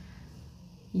situation is.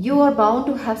 You are bound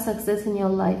to have success in your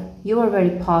life. You are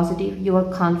very positive, you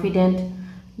are confident,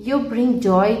 you bring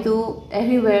joy to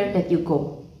everywhere that you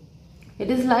go. It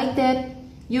is like that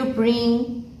you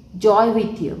bring joy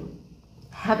with you,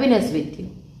 happiness with you.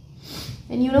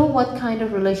 And you know what kind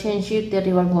of relationship that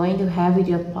you are going to have with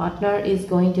your partner is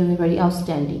going to be very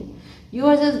outstanding. You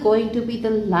are just going to be the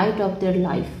light of their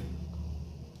life.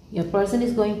 Your person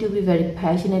is going to be very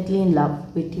passionately in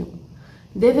love with you.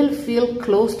 They will feel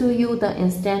close to you the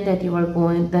instant that you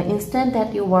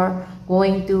are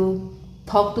going to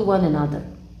talk to one another.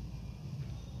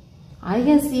 I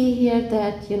can see here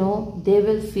that they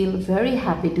will feel very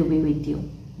happy to be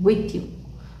with you,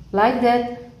 like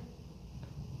that,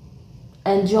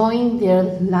 enjoying their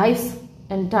life's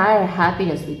entire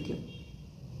happiness with you.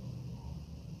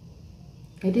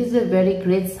 It is a very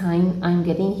great sign I'm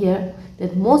getting here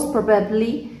that most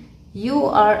probably you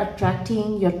are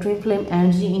attracting your twin flame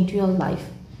energy into your life.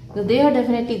 So they are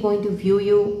definitely going to view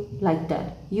you like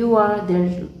that. You are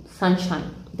their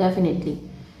sunshine, definitely.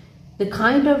 The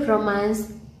kind of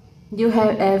romance you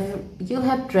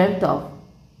have dreamt of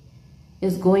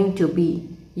is going to be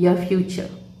your future,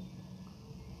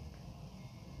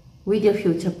 with your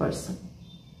future person.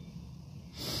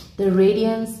 The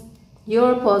radiance,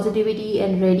 your positivity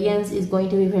and radiance is going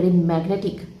to be very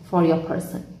magnetic for your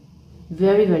person.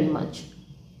 Very, very much.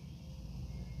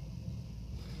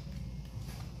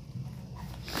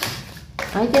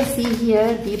 I can see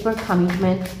here deeper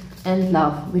commitment and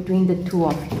love between the two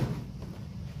of you.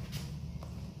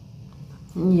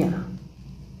 Yeah.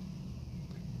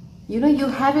 You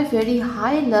have a very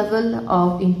high level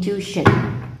of intuitive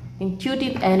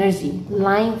energy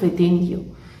lying within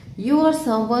you. You are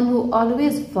someone who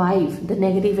always vibes the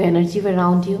negative energy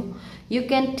around you. You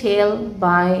can tell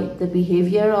by the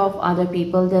behavior of other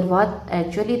people that what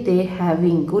actually they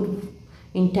having good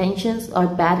intentions or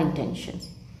bad intentions.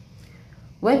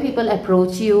 When people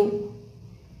approach you,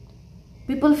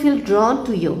 people feel drawn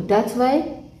to you. That's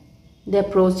why they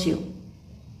approach you.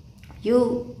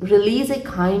 You release a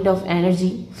kind of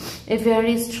energy, a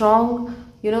very strong,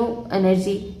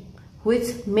 energy,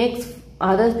 which makes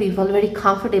other people very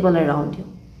comfortable around you.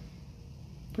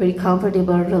 Very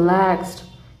comfortable, relaxed,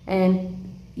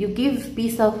 and you give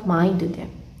peace of mind to them.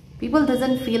 People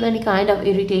doesn't feel any kind of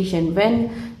irritation.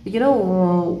 When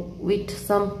with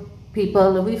some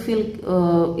people we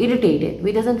feel irritated,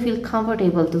 we doesn't feel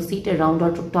comfortable to sit around or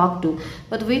to talk to,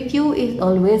 but with you it's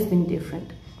always been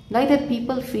different. Like that,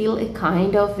 people feel a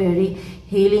kind of very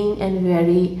healing and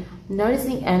very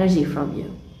nourishing energy from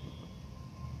you.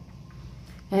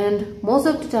 And most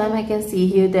of the time I can see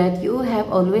here that you have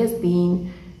always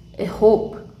been a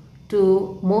hope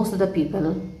to most of the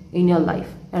people in your life,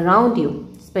 around you,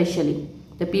 especially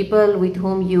the people with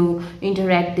whom you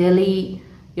interact daily,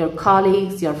 your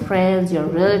colleagues, your friends, your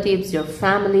relatives, your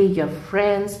family, your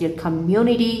friends, your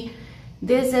community.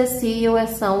 They just see you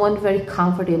as someone very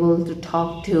comfortable to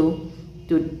talk to.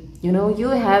 You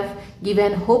have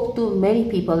given hope to many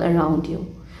people around you.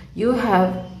 You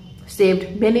have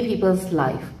saved many people's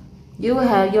life. Your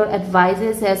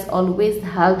advices has always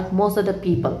helped most of the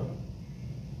people.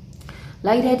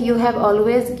 Like that, you have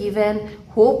always given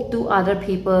hope to other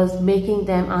people, making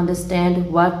them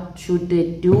understand what should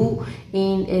they do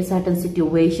in a certain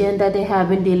situation that they have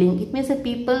been dealing. It means that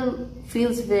people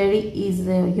feels very easy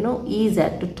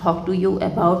to talk to you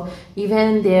about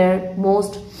even their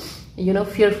most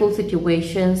fearful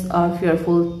situations or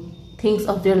fearful things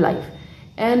of their life.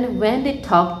 And when they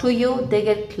talk to you, they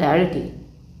get clarity.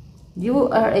 You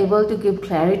are able to give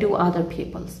clarity to other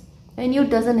people, and you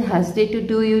doesn't hesitate to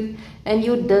do it. And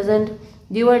you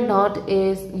are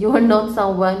not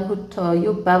someone who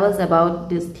you babbles about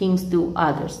these things to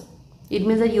others. It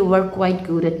means that you are quite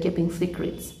good at keeping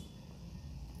secrets.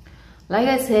 Like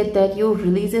I said, that you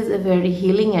releases a very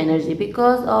healing energy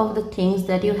because of the things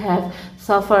that you have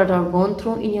suffered or gone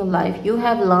through in your life. You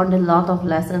have learned a lot of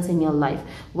lessons in your life.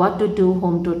 What to do,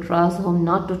 whom to trust, whom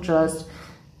not to trust,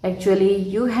 Actually,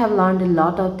 you have learned a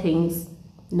lot of things,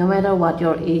 no matter what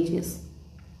your age is.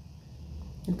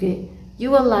 Okay,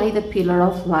 you are like the pillar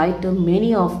of light to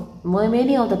many of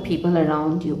the people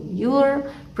around you.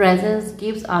 Your presence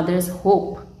gives others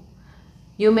hope.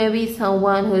 You may be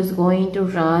someone who is going to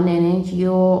run an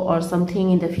NGO or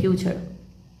something in the future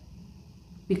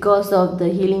because of the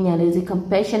healing energy,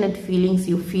 compassionate feelings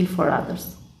you feel for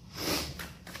others.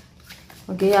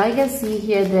 Okay, I can see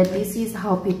here that this is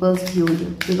how people view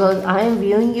you, because I am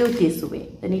viewing you this way.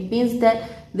 Then it means that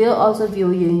they are also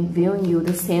viewing you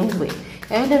the same way.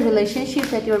 And the relationship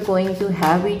that you're going to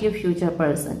have with your future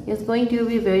person is going to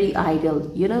be very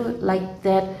ideal. You know, like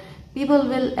that people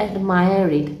will admire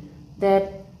it,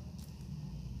 that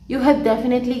you have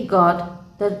definitely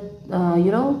got the,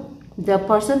 the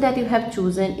person that you have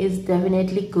chosen is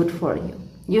definitely good for you.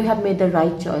 You have made the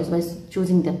right choice by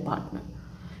choosing that partner.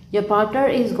 Your partner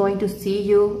is going to see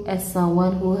you as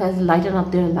someone who has lightened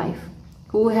up their life,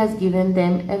 who has given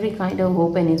them every kind of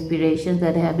hope and inspiration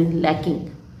that they have been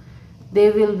lacking.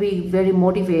 They will be very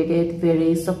motivated,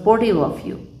 very supportive of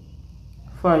you,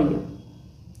 for you.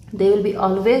 They will be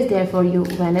always there for you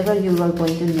whenever you are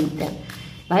going to need them.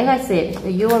 Like I said,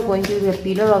 you are going to be a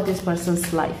pillar of this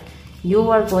person's life. You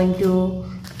are going to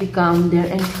become their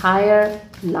entire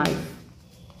life.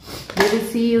 They will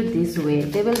see you this way.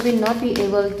 They will not be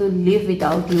able to live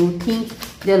without you, think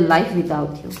their life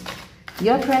without you.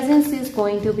 Your presence is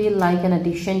going to be like an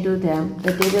addition to them,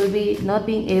 that they will be not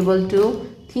being able to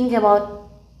think about.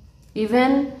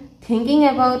 Even thinking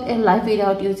about a life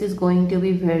without you is going to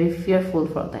be very fearful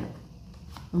for them.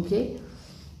 Okay.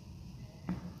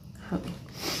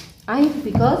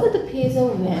 Because of the Page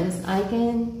of Wands, I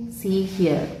can see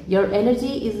here your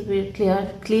energy is very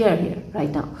clear here right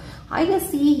now. I can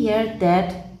see here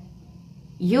that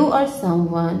you are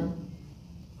someone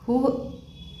who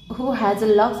has a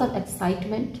lot of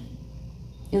excitement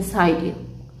inside you.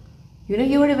 You know,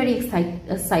 you are a very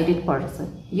excited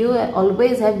person. You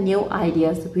always have new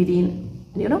ideas within,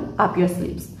 up your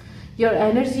sleeves. Your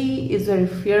energy is very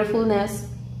fearlessness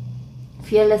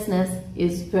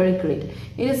is very great.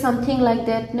 It is something like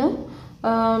that,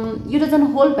 you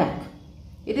doesn't hold back.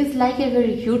 It is like a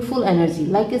very youthful energy,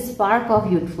 like a spark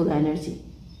of youthful energy.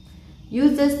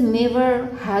 You just never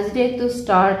hesitate to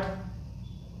start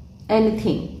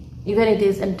anything, even it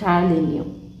is entirely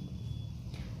new.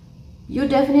 You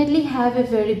definitely have a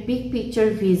very big picture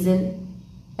vision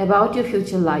about your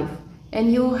future life,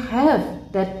 and you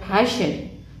have that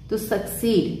passion to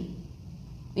succeed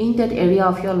in that area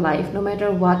of your life, no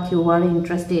matter what you are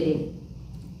interested in.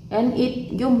 And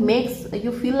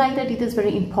you feel like that it is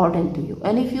very important to you.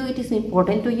 And if it is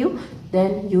important to you,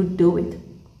 then you do it.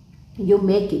 You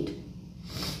make it.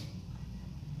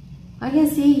 I can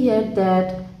see here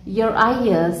that your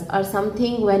ideas are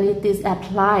something, when it is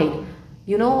applied,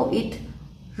 it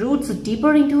roots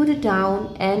deeper into the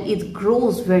down, and it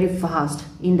grows very fast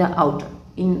in the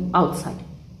outside.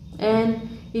 And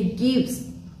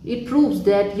it proves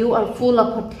that you are full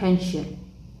of potential.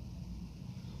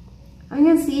 I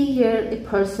can see here a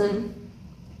person,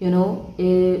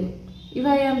 if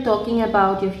I am talking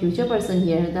about your future person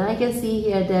here, then I can see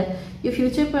here that your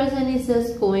future person is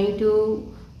just going to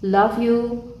love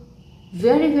you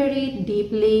very, very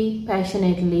deeply,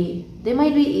 passionately. They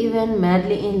might be even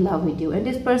madly in love with you, and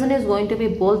this person is going to be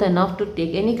bold enough to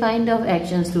take any kind of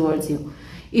actions towards you.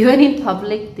 Even in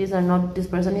public, this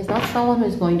person is not someone who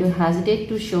is going to hesitate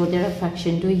to show their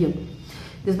affection to you.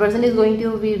 This person is going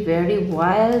to be very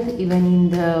wild, even in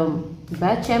the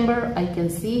bed chamber. I can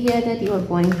see here that you are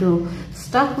going to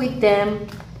stuck with them,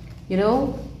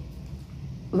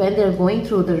 when they're going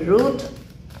through the route,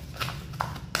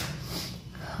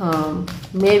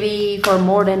 maybe for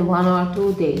more than 1 or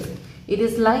 2 days. It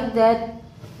is like that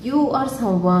you are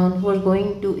someone who are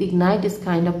going to ignite this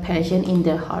kind of passion in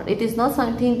their heart. It is not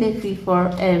something they feel for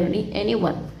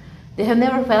anyone. They have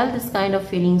never felt this kind of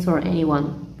feelings for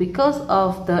anyone, because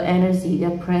of the energy,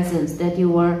 their presence, that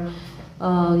you are,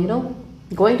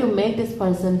 going to make this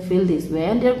person feel this way,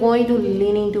 and they're going to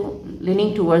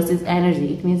leaning towards this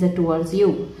energy. It means that towards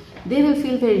you, they will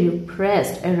feel very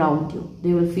pressed around you.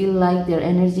 They will feel like their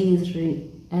energy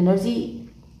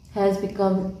has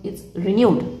become, it's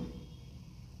renewed.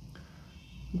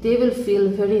 They will feel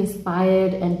very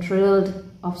inspired and thrilled,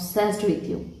 obsessed with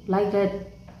you, like that.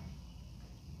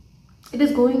 It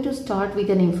is going to start with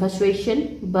an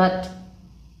infatuation, but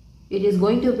it is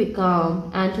going to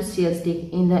become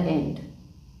enthusiastic in the end.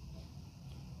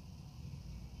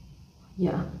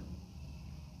 Yeah.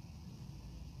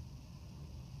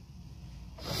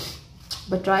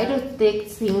 But try to take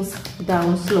things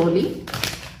down slowly.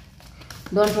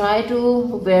 Don't try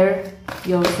to wear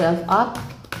yourself up.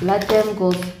 Let them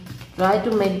go. Try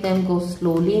to make them go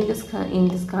slowly in this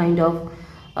kind of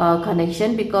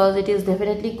connection, because it is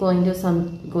definitely going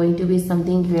to be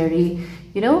something very,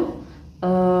 you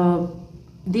know,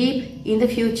 deep in the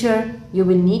future. You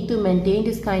will need to maintain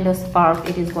this kind of spark.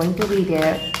 It is going to be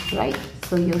there, right?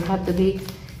 So you have to be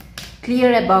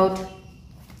clear about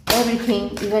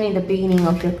everything, even in the beginning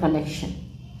of your connection,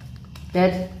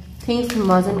 that things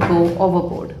mustn't go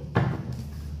overboard.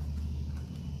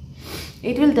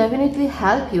 It will definitely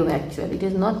help you. Actually, it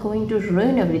is not going to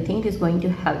ruin everything. It is going to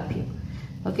help you.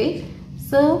 Okay,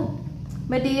 so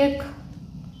my dear,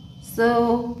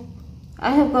 so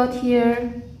I have got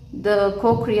here the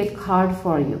co-create card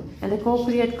for you, and the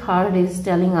co-create card is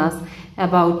telling us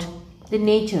about the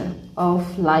nature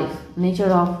of life,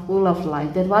 nature of full of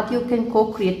life, that what you can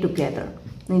co-create together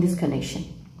in this connection,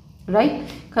 right?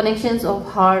 Connections of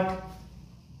heart.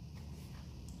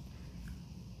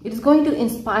 It is going to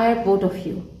inspire both of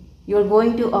you. You are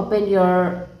going to open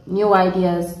your new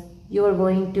ideas. You are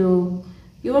going to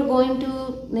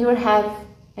never have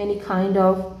any kind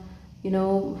of, you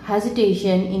know,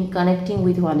 hesitation in connecting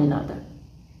with one another.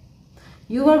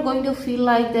 You are going to feel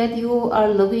like that you are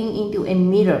looking into a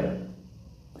mirror,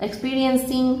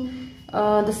 experiencing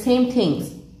the same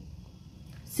things,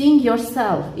 seeing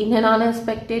yourself in an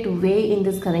unexpected way in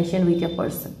this connection with your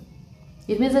person.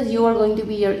 It means that you are going to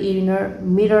be your inner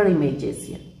mirror images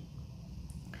here,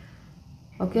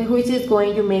 okay, which is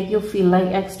going to make you feel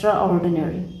like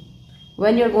extraordinary.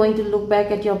 When you're going to look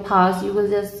back at your past, you will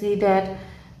just see that,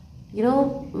 you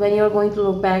know, when you're going to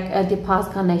look back at the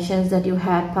past connections that you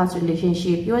had, past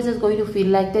relationship, you are just going to feel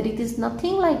like that it is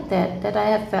nothing like that I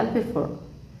have felt before.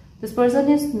 This person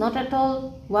is not at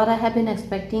all what I have been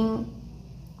expecting.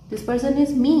 This person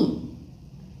is me.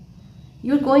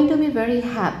 You're going to be very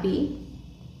happy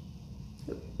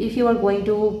if you are going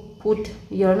to put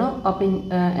your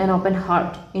an open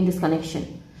heart in this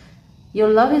connection. Your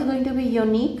love is going to be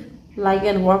unique, like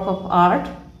a work of art,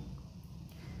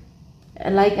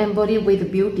 like embodied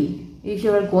with beauty, if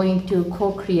you are going to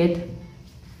co-create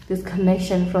this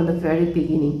connection from the very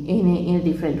beginning in a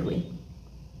different way.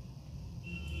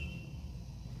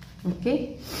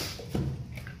 Okay,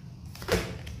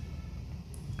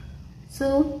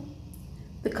 so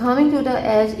the coming to the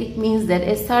edge, it means that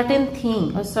a certain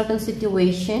thing or certain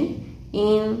situation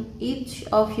in each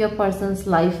of your person's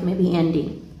life may be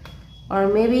ending, or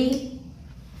maybe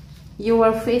you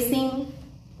are facing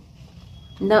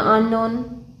the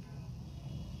unknown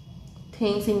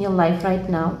things in your life right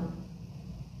now.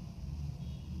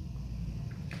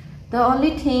 The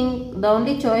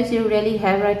only choice you really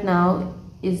have right now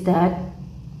is that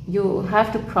you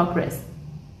have to progress.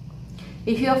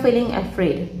 If you are feeling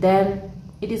afraid, then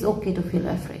it is okay to feel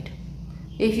afraid.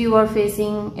 If you are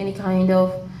facing any kind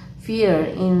of fear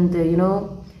in the,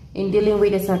 in dealing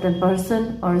with a certain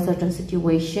person or a certain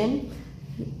situation,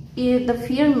 if the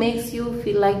fear makes you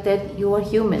feel like that you are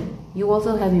human. You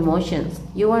also have emotions.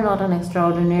 You are not an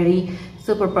extraordinary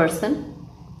super person,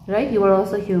 right? You are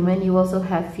also human. You also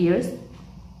have fears.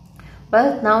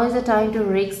 But now is the time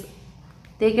to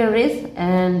take a risk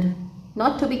and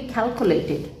not to be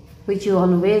calculated, which you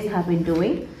always have been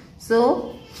doing.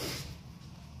 So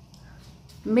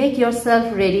make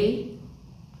yourself ready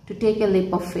to take a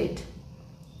leap of faith.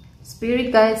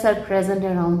 Spirit guides are present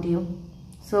around you.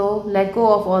 So let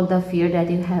go of all the fear that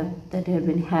you have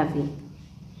been having.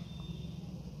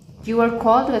 You are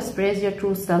called to express your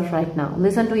true self right now.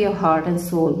 Listen to your heart and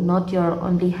soul, not your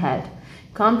only head.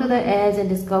 Come to the edge and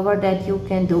discover that you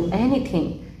can do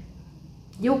anything.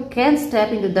 You can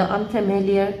step into the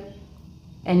unfamiliar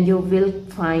and you will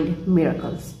find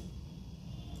miracles.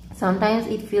 Sometimes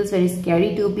it feels very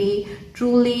scary to be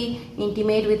truly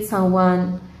intimate with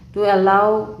someone, to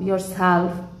allow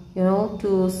yourself,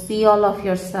 to see all of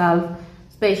yourself,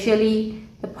 especially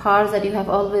the parts that you have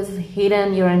always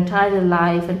hidden your entire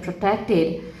life and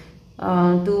protected,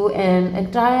 to an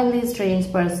entirely strange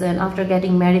person. After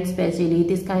getting married, especially,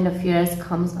 this kind of fears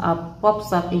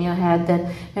pops up in your head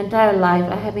that entire life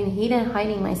I have been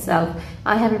hiding myself,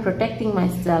 I have been protecting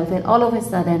myself, and all of a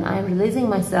sudden I am releasing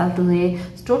myself to a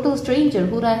total stranger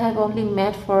who I have only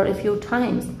met for a few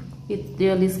times. It's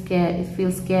really scared. It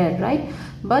feels scared, right?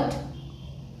 But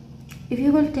if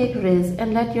you will take risks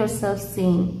and let yourself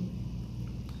sing,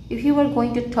 if you are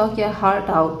going to talk your heart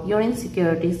out, your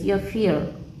insecurities, your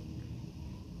fear,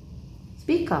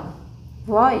 speak up,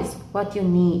 voice what you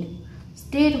need,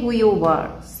 state who you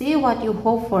are, say what you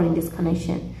hope for in this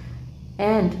connection.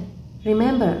 And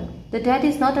remember that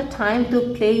is not a time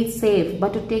to play it safe,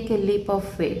 but to take a leap of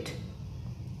faith.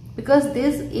 because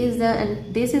this is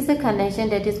the connection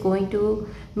that is going to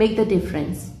make the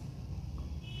difference.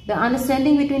 The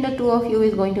understanding between the two of you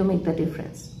is going to make the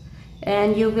difference,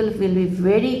 and you will be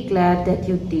very glad that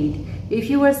you did. If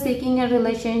you are seeking a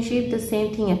relationship, the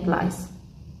same thing applies.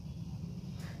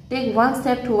 Take one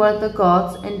step toward the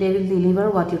gods and they will deliver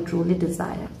what you truly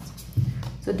desire.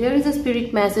 So there is a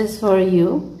spirit message for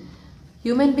you.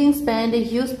 Human beings spend a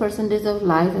huge percentage of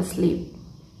life asleep.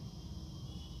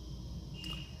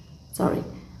 Sorry,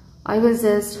 I will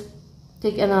just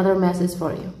take another message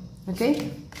for you.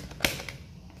 Okay.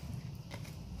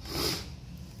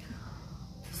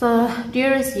 So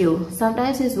dearest you,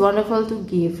 sometimes it's wonderful to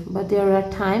give, but there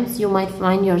are times you might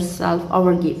find yourself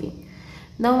overgiving.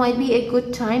 Now might be a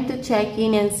good time to check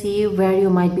in and see where you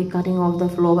might be cutting off the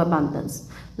flow of abundance.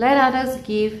 Let others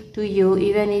give to you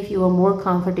even if you are more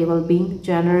comfortable being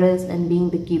generous and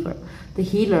being the giver, the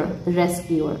healer, the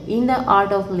rescuer. In the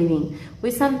art of living,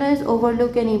 we sometimes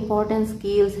overlook an important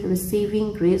skill,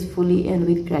 receiving gracefully and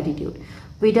with gratitude,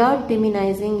 without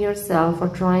demonizing yourself or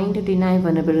trying to deny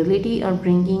vulnerability or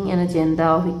bringing an agenda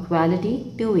of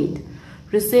equality to it.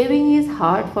 Receiving is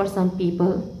hard for some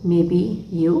people, maybe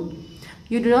you.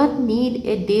 You do not need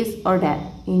a this or that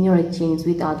in your exchange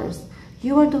with others.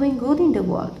 You are doing good in the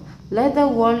world. Let the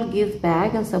world give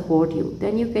back and support you.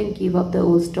 Then you can give up the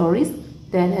old stories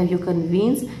that have you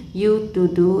convinced you to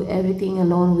do everything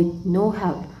alone with no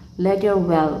help. Let your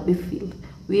well be filled.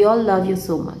 We all love you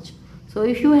so much. So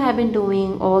if you have been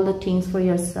doing all the things for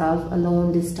yourself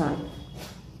alone this time,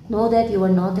 know that you are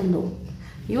not alone.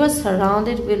 You are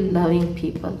surrounded with loving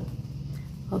people.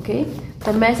 Okay?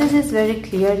 The message is very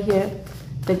clear here.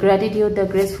 The gratitude, the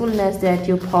gracefulness that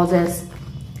you possess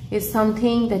is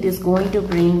something that is going to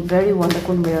bring very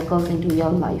wonderful miracles into your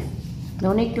life.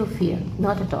 No need to fear,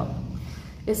 not at all.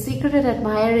 A secret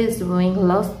admirer is doing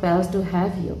love spells to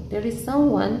have you. There is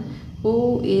someone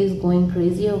who is going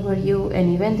crazy over you,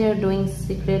 and even they are doing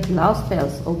secret love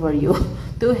spells over you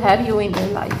to have you in their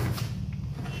life.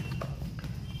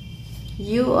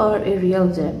 You are a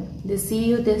real gem. They see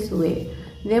you this way.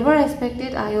 Never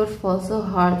expected I would fall so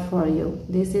hard for you.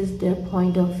 This is their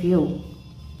point of view.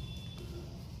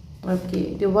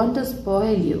 Okay, they want to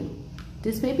spoil you.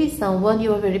 This may be someone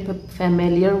you are very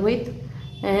familiar with,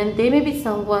 and they may be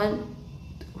someone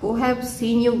who have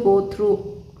seen you go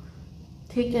through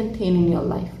thick and thin in your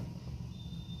life,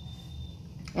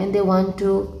 and they want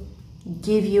to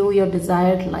give you your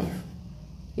desired life.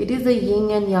 It is the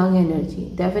yin and yang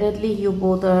energy. Definitely you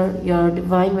both are your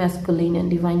divine masculine and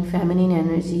divine feminine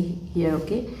energy here,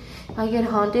 okay? I get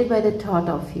haunted by the thought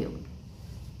of you.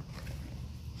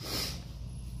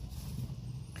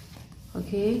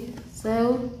 Okay,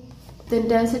 so the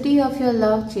intensity of your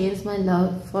love changed my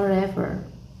love forever.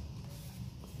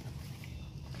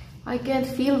 I can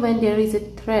feel when there is a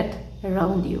threat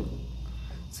around you.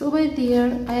 So my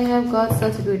dear, I have got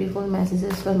such beautiful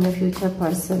messages from your future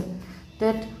person,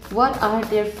 that what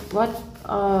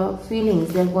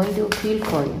feelings they're going to feel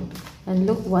for you. And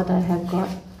look what I have got.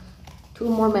 2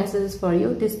 more messages for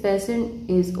you. This person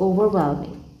is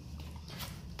overwhelming.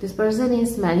 This person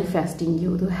is manifesting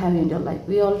you to have in your life.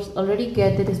 We already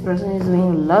get that this person is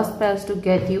doing love spells to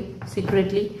get you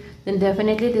secretly. Then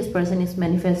definitely this person is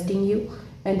manifesting you,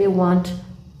 and they want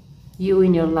you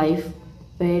in your life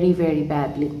very, very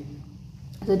badly.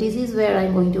 So this is where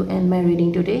I'm going to end my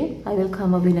reading today. I will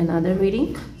come up with another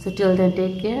reading. So till then,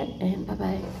 take care and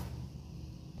bye-bye.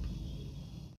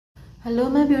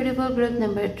 Hello my beautiful group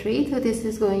number 3. So this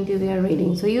is going to be a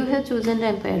reading. So you have chosen the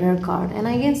Emperor card, and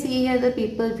I can see here the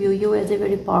people view you as a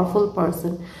very powerful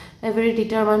person, a very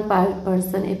determined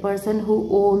person, a person who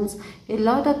owns a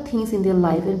lot of things in their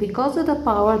life. And because of the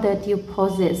power that you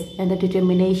possess and the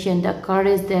determination, the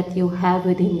courage that you have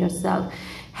within yourself,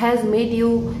 has made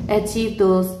you achieve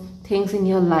those things in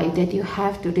your life that you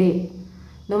have today.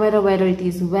 No matter whether it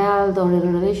is wealth or a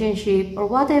relationship or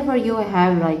whatever you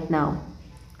have right now.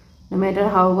 No matter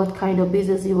what kind of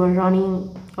business you are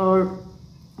running or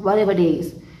whatever it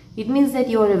is. It means that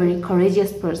you are a very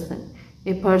courageous person.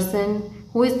 A person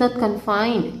who is not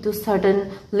confined to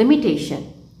certain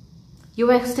limitation.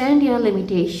 You extend your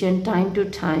limitation time to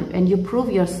time and you prove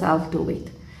yourself to it.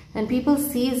 And people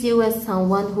sees you as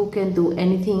someone who can do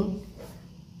anything.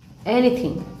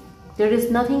 Anything. There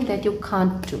is nothing that you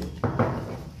can't do.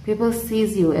 People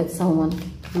sees you as someone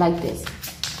like this.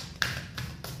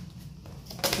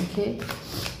 Okay?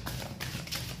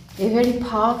 A very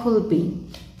powerful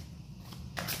being.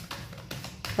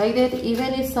 Like that,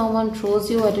 even if someone throws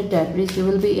you at a debris, you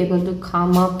will be able to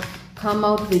come out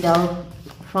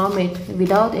from it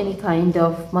without any kind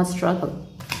of much struggle.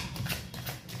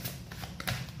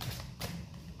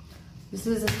 This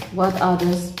is what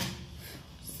others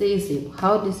sees you,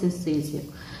 how this is sees you.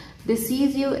 They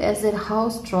sees you as in how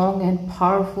strong and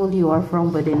powerful you are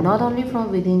from within. Not only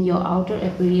from within, your outer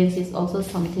appearance is also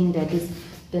something that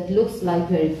looks like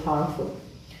very powerful.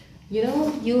 You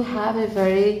know, you have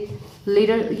a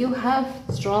you have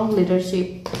strong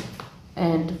leadership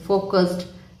and focused,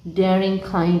 daring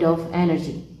kind of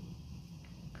energy.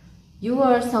 You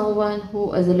are someone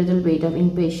who is a little bit of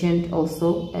impatient,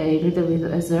 also a little bit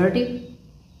assertive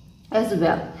as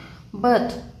well.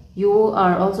 But you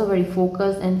are also very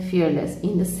focused and fearless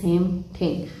in the same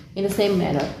thing, in the same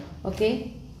manner.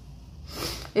 Okay,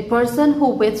 a person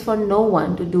who waits for no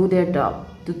one to do their job,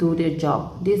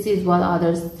 this is what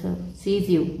others sees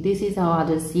you. This is how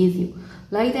others sees you.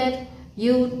 Like that,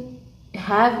 you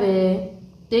have a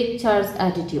take charge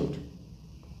attitude,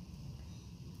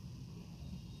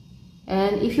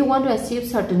 and if you want to achieve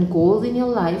certain goals in your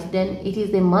life, then it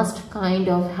is a must kind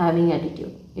of having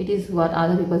attitude. It is what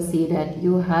other people see, that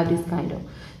you have this kind of,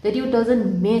 that you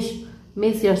doesn't miss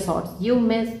your thoughts. You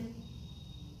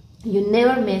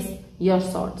never miss your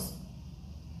thoughts.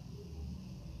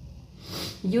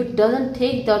 You doesn't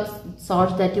take that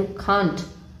thoughts that you can't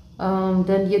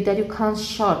that you can't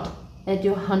short at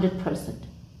your 100%.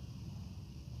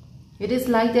 It is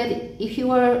like that. If you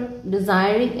are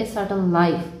desiring a certain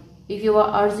life, if you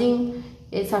are urging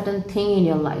a certain thing in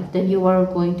your life, then you are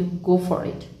going to go for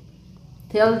it.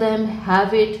 Tell them,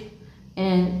 have it,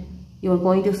 and you're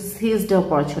going to seize the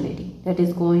opportunity that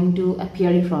is going to appear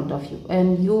in front of you,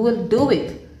 and you will do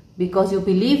it because you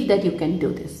believe that you can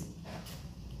do this.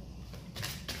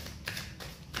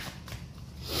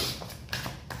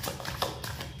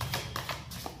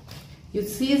 You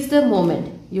seize the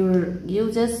moment.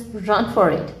 You just run for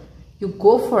it. You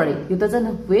go for it. You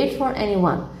doesn't wait for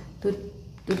anyone to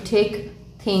take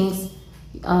things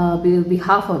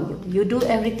behalf on you. You do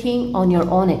everything on your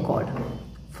own accord,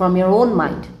 from your own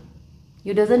mind.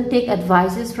 You doesn't take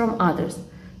advices from others.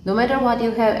 No matter what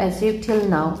you have achieved till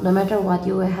now, no matter what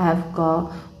you have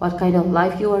got, what kind of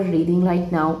life you are leading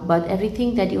right now, but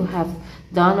everything that you have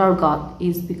done or got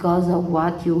is because of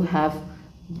what you have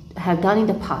done in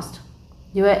the past.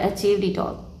 You have achieved it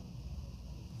all.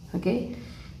 Okay,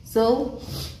 so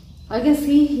I can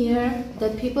see here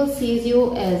that people sees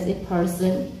you as a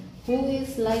person who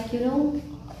is like, you know,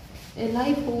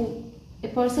 a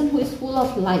person who is full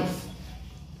of life,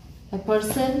 a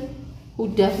person who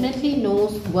definitely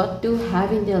knows what to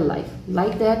have in their life.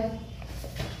 Like that,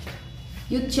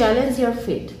 you challenge your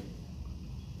fate.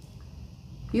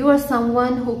 You are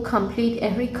someone who complete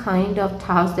every kind of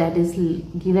task that is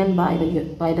given by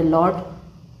the Lord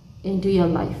into your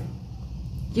life.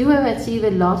 You have achieved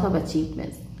a lot of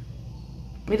achievements.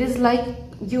 It is like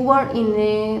you are in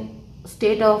a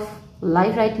state of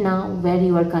life right now where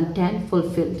you are content,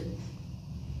 fulfilled.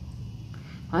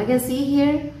 I can see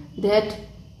here that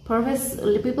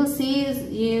people see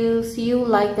you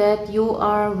like that. You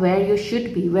are where you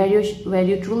should be, where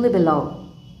you truly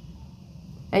belong,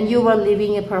 and you are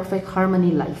living a perfect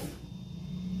harmony life.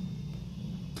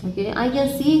 Okay, I can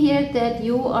see here that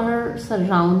you are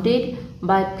surrounded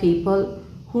by people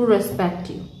who respect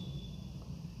you,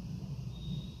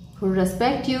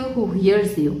 who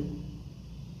hears you.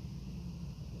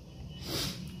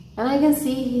 And I can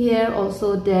see here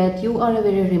also that you are a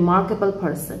very remarkable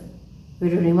person.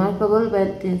 Very remarkable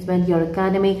when your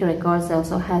academic records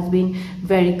also has been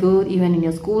very good, even in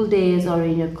your school days or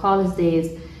in your college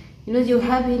days. You know, you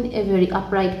have been a very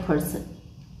upright person.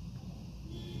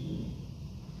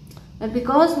 And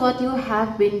because what you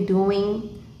have been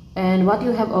doing and what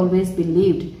you have always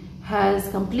believed has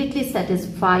completely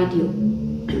satisfied you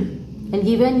and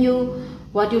given you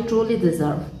what you truly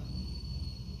deserve.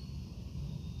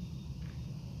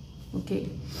 Okay.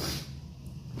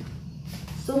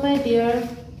 So my dear,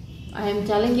 I am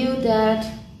telling you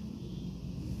that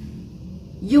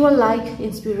you are like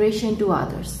inspiration to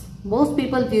others. Most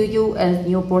people view you as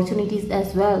new opportunities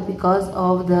as well because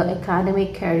of the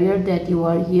academic career that you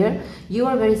are here. You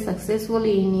are very successful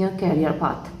in your career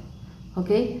path.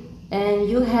 Okay, and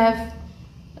you have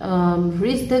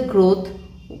reached the growth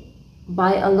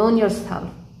by alone yourself.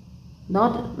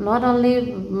 Not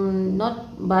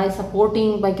by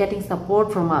getting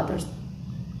support from others.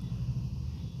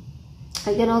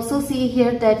 I can also see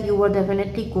here that you are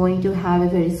definitely going to have a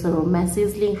very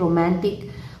sizzling romantic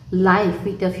life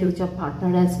with your future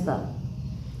partner as well.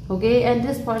 Okay, and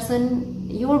this person,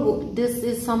 this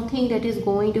is something that is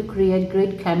going to create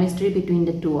great chemistry between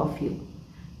the two of you.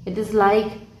 It is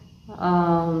like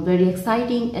very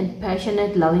exciting and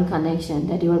passionate loving connection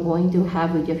that you are going to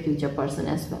have with your future person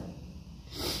as well.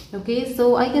 Okay,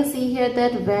 so I can see here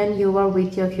that when you are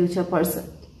with your future person,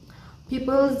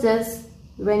 people just,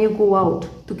 when you go out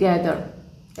together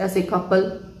as a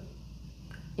couple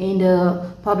in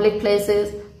the public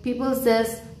places, people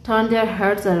just turn their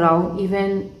heads around,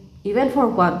 even for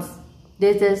once.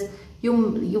 They just,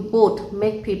 you both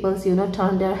make people, you know,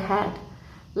 turn their head.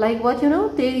 Like what, you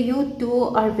know, you two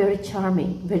are very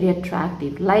charming, very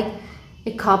attractive, like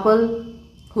a couple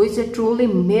who is truly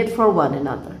made for one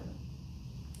another.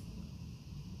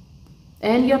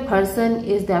 And your person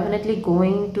is definitely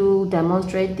going to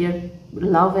demonstrate their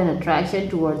love and attraction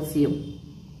towards you.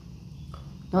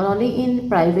 Not only in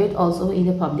private, also in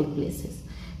the public places.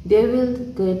 They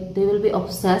will be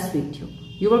obsessed with you.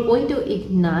 You are going to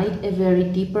ignite a very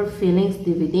deeper feelings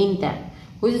within them,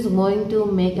 which is going to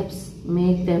make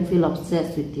them feel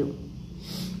obsessed with you.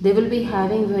 They will be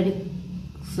having very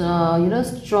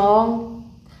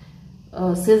strong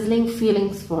sizzling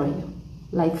feelings for you,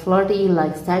 like flirty,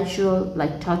 like sensual,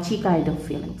 like touchy kind of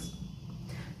feelings.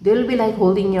 They will be like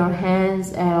holding your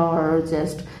hands or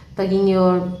just tugging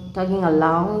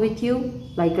along with you,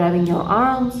 like grabbing your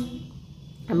arms,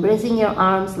 embracing your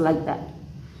arms, like that.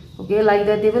 Okay, like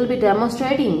that. They will be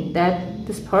demonstrating that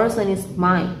this person is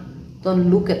mine. Don't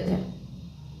look at them.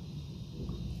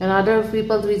 And other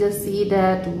people, we just see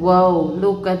that, wow,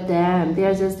 look at them. They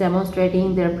are just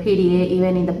demonstrating their pretty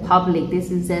even in the public.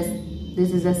 This is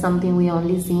just something we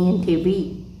only see in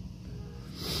TV.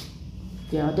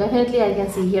 Yeah, definitely I can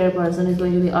see here a person is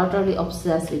going to be utterly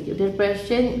obsessed with you.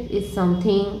 Depression is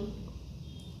something,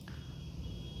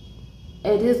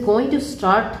 it is going to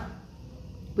start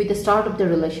with the start of the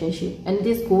relationship, and it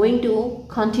is going to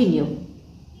continue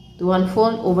to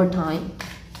unfold over time.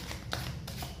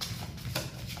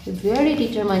 A very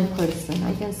determined person.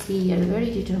 I can see here a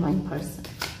very determined person.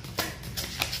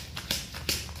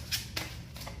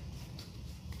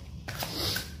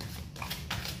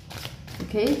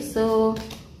 Okay, so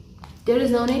there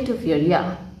is no need to fear.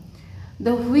 Yeah,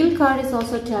 the Wheel card is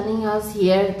also telling us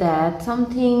here that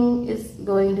something is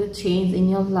going to change in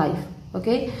your life.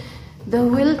 Okay, the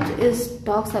Wheel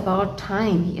talks about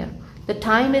time here. The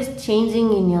time is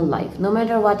changing in your life. No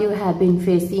matter what you have been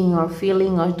facing or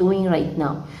feeling or doing right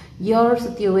now, your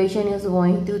situation is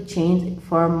going to change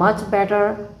for much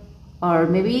better, or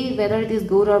maybe whether it is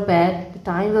good or bad, the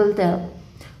time will tell.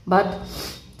 But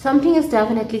something is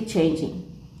definitely changing.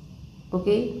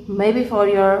 Okay, maybe for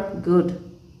your good.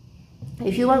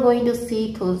 If you are going to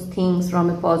see those things from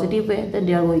a positive way, then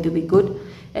they are going to be good.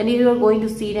 And if you are going to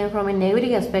see them from a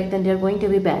negative aspect, then they are going to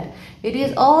be bad. It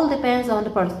is all depends on the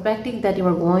perspective that you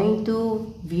are going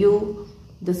to view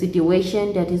the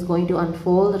situation that is going to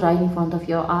unfold right in front of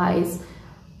your eyes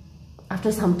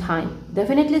after some time.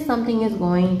 Definitely something is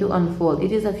going to unfold.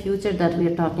 It is a future that we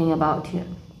are talking about here.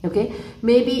 Okay,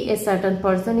 maybe a certain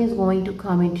person is going to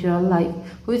come into your life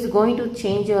who is going to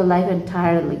change your life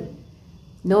entirely.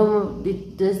 No,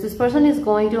 this person is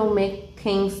going to make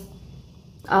things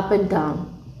up and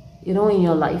down, you know, in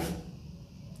your life.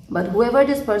 But whoever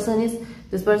this person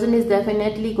is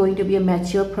definitely going to be a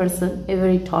mature person, a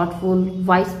very thoughtful,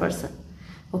 wise person.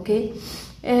 Okay,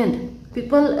 and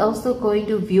people also going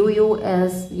to view you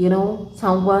as, you know,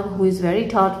 someone who is very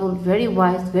thoughtful, very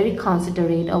wise, very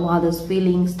considerate of others'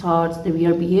 feelings, thoughts.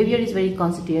 Your behavior is very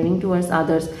considering towards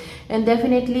others, and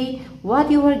definitely what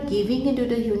you are giving into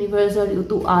the universe or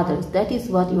to others, that is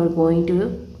what you are going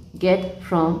to get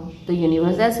from the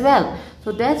universe as well.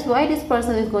 So that's why this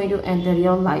person is going to enter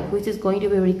your life, which is going to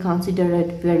be very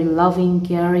considerate, very loving,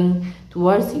 caring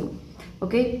towards you.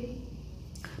 Okay,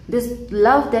 this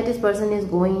love that this person is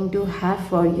going to have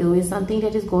for you is something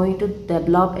that is going to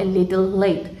develop a little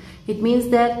late. It means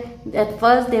that at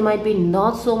first they might be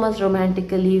not so much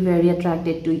romantically very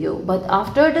attracted to you, but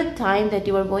after the time that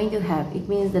you are going to have, it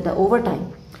means that the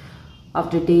overtime,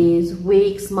 after days,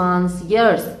 weeks, months,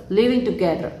 years living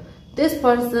together, this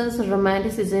person's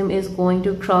romanticism is going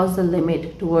to cross the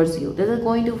limit towards you. They are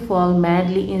going to fall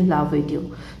madly in love with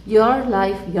you. Your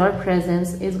life, your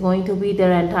presence is going to be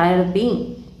their entire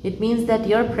being. It means that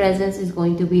your presence is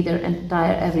going to be their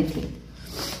entire everything.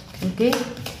 Okay,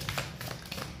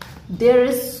 there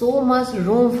is so much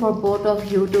room for both of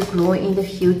you to grow in the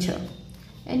future.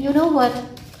 And you know what,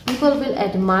 people will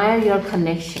admire your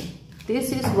connection.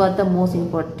 This is what the most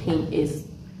important thing is.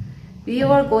 You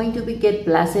are going to get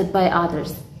blessed by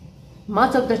others.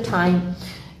 Much of the time,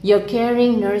 your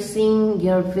caring, nursing,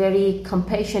 your very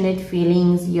compassionate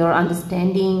feelings, your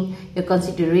understanding, your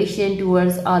consideration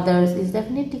towards others is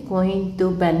definitely going to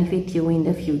benefit you in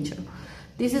the future.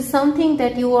 This is something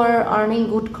that you are earning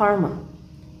good karma.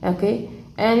 Okay,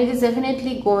 and it is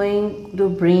definitely going to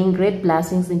bring great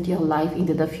blessings into your life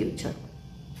into the future.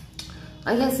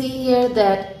 I can see here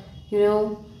that,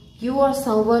 you are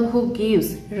someone who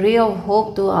gives ray of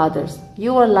hope to others.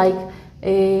 You are like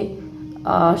a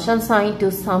sunshine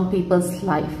to some people's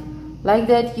life. Like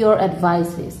that, your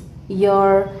advices,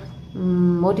 your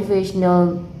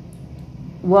motivational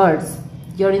words,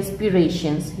 your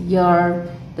inspirations,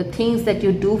 the things that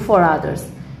you do for others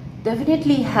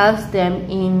definitely helps them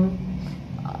in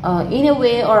a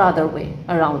way or other way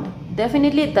around.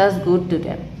 Definitely it does good to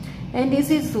them, and this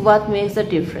is what makes the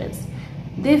difference.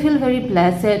 They feel very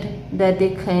blessed that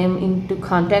they came into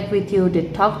contact with you, they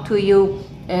talk to you,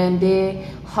 and they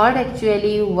heard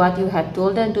actually what you have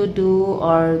told them to do,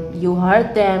 or you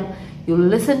heard them, you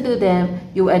listen to them,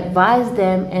 you advise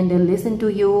them, and they listen to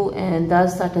you, and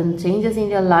thus certain changes in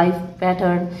their life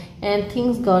pattern, and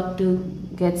things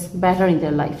gets better in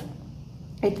their life.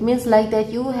 It means like that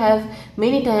you have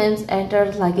many times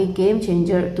entered like a game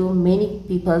changer to many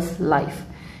people's life,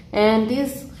 and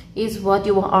this is what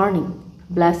you are earning,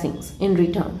 blessings in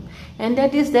return, and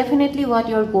that is definitely what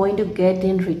you are going to get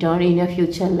in return in your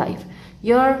future life.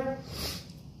 Your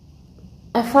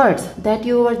efforts that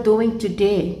you are doing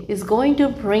today is going to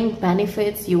bring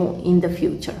benefits you in the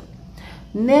future.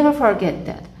 Never forget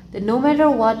that no matter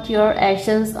what your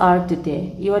actions are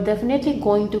today, you are definitely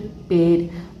going to pay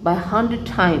it by 100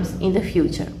 times in the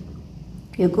future.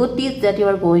 Your good deeds that you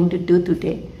are going to do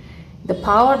today, the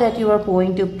power that you are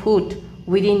going to put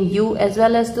within you as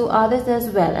well as to others as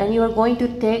well, and you are going to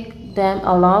take them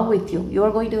along with you. You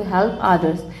are going to help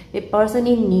others, a person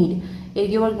in need. If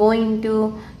you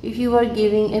are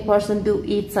giving a person to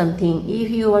eat something, if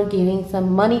you are giving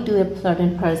some money to a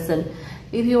certain person,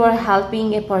 if you are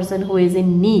helping a person who is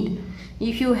in need,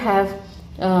 if you have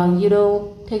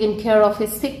taken care of a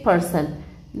sick person,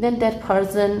 then that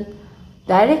person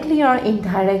directly or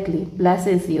indirectly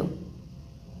blesses you,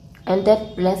 and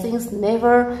that blessings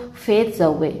never fades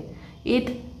away.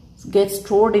 It gets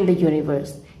stored in the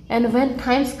universe, and when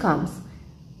times comes,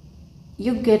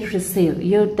 you get received,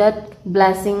 that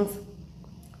blessings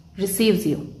receives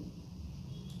you.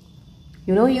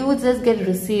 You just get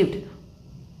received.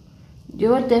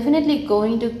 You are definitely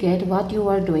going to get what you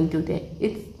are doing today.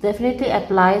 It definitely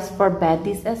applies for bad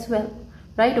deeds as well,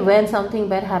 right? When something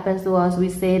bad happens to us, we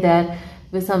say that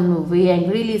we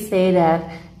angrily say that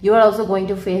you are also going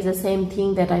to face the same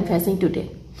thing that I'm facing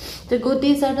today. The good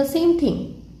deeds are the same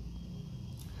thing.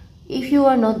 If you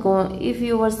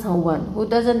are someone who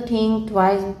doesn't think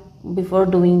twice before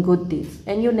doing good deeds,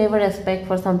 and you never expect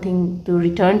for something to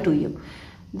return to you,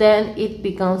 then it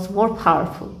becomes more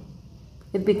powerful.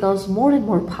 It becomes more and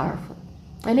more powerful,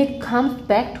 and it comes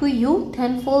back to you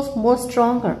tenfold more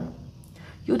stronger.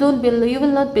 You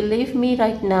will not believe me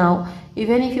right now.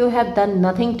 Even if you have done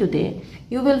nothing today,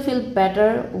 you will feel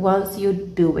better once you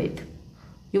do it.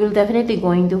 You will definitely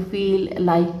going to feel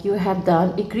like you have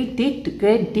done a great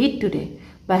deed today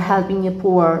by helping an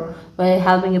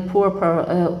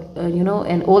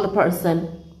older person.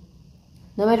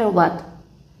 No matter what,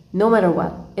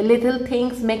 a little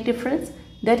things make difference.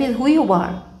 That is who you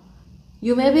are.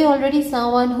 You may be already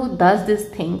someone who does these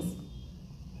things.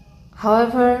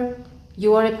 However,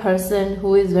 you are a person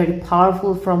who is very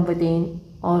powerful from within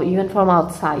or even from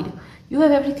outside. You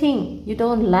have everything. You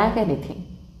don't lack anything.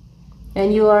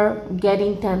 And you are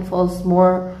getting tenfold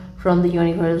more from the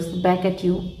universe back at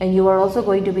you, and you are also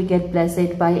going to get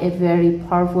blessed by a very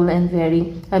powerful and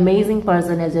very amazing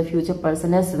person as a future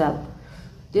person as well.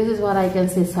 This is what I can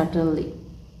say certainly.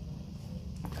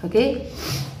 Okay,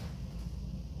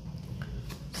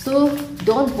 so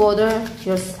don't bother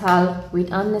yourself with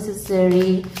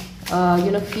unnecessary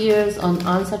fears on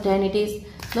uncertainties.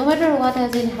 No matter what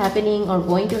has been happening or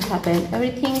going to happen,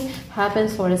 everything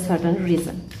happens for a certain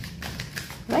reason.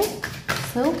 Right?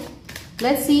 So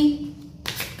let's see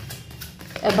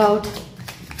about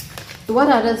what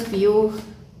others view.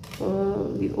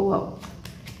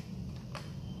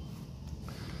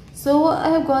 So I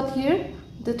have got here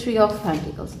the Three of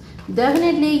Pentacles.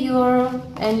 Definitely your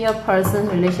and your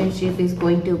person's relationship is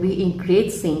going to be in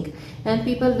great sync, and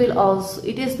people will also,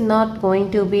 it is not going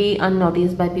to be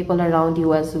unnoticed by people around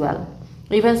you as well.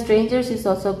 Even strangers is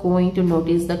also going to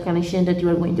notice the connection that you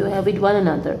are going to have with one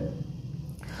another.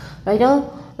 Right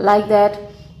now, like that,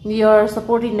 your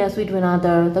supportiveness with one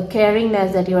another, the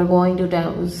caringness that you are going to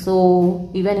do, so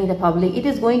even in the public, it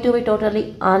is going to be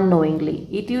totally unknowingly.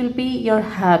 It will be your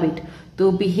habit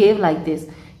to behave like this,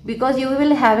 because you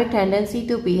will have a tendency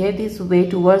to behave this way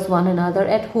towards one another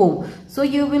at home. So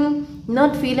you will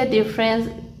not feel a difference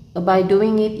by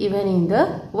doing it even in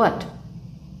the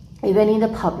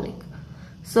public.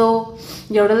 So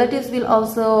your relatives will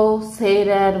also say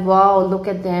that, wow, look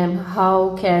at them,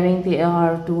 how caring they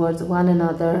are towards one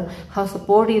another, how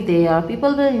supportive they are.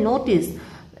 People will notice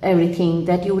everything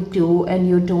that you do and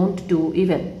you don't do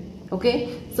even.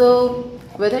 Okay, so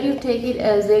whether you take it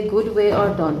as a good way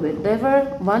or don't way, never,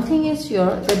 one thing is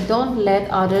sure, that don't let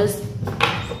others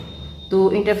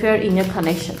to interfere in your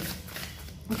connection.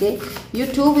 Okay, you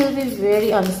two will be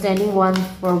very understanding one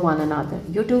for one another.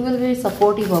 You two will be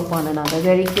supportive of one another,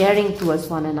 very caring towards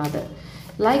one another.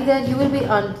 Like that, you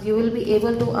will be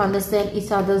able to understand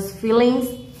each other's feelings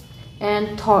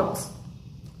and thoughts.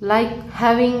 Like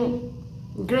having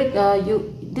great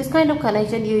this kind of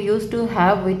connection you used to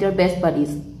have with your best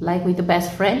buddies, like with the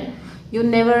best friend. You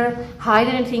never hide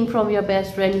anything from your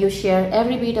best friend. You share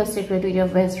every bit of secret with your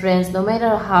best friends, no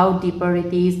matter how deeper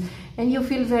it is. And you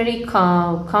feel very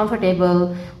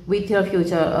comfortable with your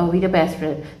future, with your best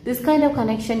friend. This kind of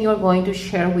connection you are going to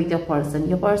share with your person.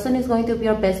 Your person is going to be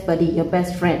your best buddy, your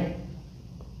best friend.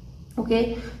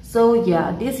 Okay, so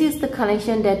yeah, this is the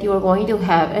connection that you are going to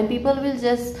have, and people will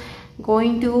just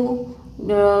going to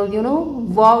you know,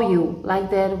 wow you like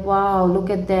that. Wow,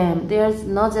 look at them, they're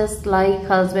not just like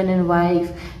husband and wife,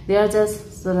 they are just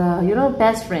you know,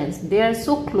 best friends. They are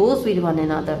so close with one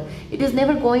another. It is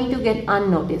never going to get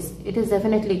unnoticed. It is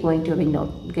definitely going to be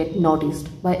get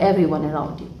noticed by everyone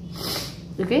around you.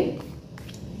 Okay,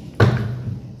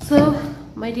 so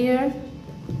my dear,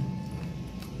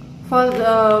 for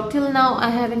till now I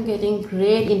have been getting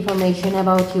great information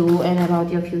about you and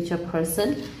about your future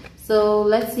person. So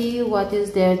let's see what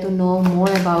is there to know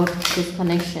more about this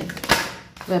connection,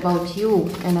 about you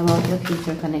and about your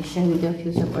future connection with your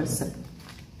future person.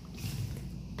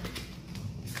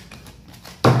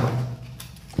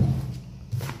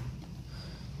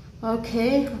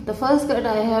 Okay, the first card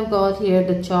I have got here,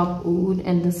 the chopped wood,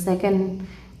 and the second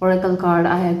oracle card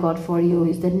I have got for you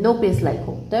is the no peace like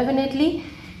home. Definitely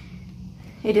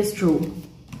it is true.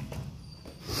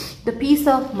 The peace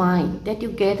of mind that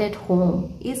you get at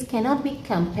home cannot be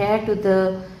compared with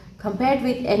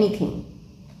anything,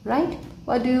 right?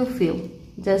 What do you feel?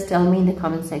 Just tell me in the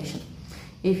comment section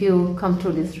if you come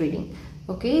through this reading.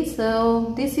 Okay,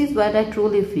 so this is what I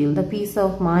truly feel. The peace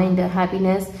of mind, the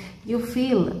happiness you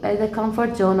feel at the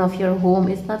comfort zone of your home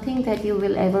is nothing that you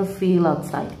will ever feel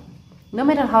outside. No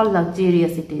matter how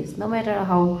luxurious it is, no matter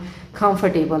how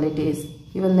comfortable it is,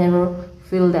 you will never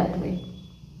feel that way.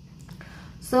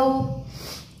 So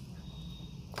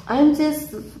I'm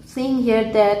just seeing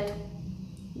here that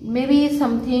maybe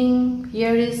something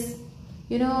here is,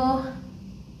 you know,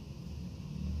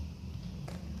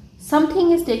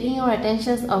 something is taking your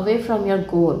attention away from your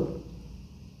goal.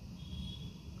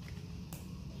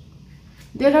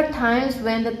 There are times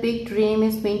when the big dream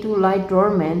is meant to lie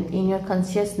dormant in your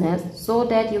consciousness so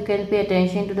that you can pay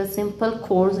attention to the simple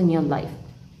course in your life.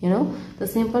 You know, the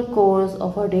simple course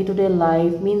of our day-to-day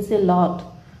life means a lot.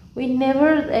 We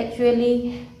never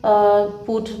actually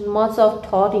put much of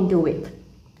thought into it,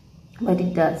 but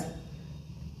it does,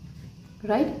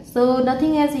 right? So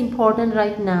nothing as important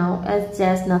right now as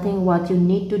just nothing what you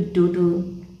need to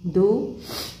do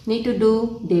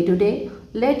day to day.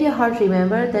 Let your heart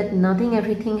remember that nothing,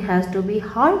 everything has to be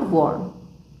hard-won,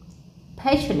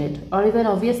 passionate, or even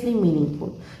obviously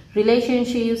meaningful.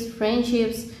 Relationships,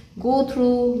 friendships go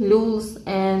through lulls,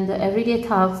 and the everyday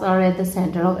tasks are at the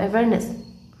center of awareness.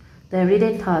 The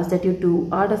everyday tasks that you do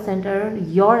are the center of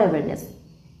your awareness.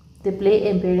 They play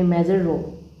a very major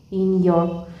role in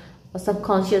your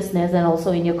subconsciousness and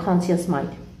also in your conscious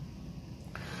mind.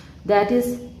 That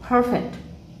is perfect.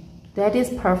 That is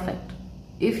perfect.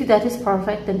 If that is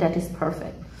perfect, then that is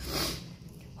perfect.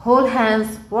 Hold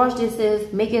hands, wash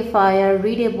dishes, make a fire,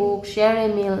 read a book, share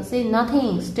a meal, say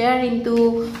nothing, stare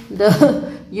into the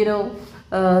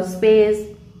space,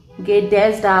 get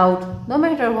dazzled out, no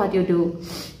matter what you do.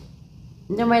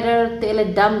 No matter tell a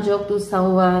dumb joke to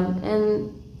someone,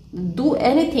 and do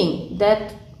anything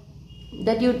that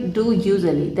you do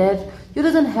usually, that you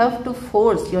doesn't have to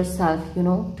force yourself,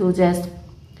 to just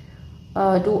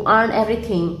to earn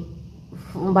everything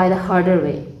by the harder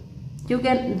way. You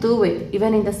can do it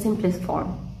even in the simplest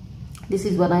form. This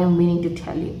is what I am meaning to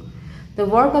tell you. The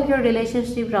work of your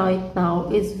relationship right now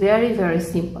is very, very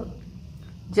simple.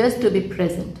 Just to be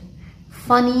present.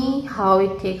 Funny how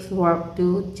it takes work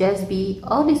to just be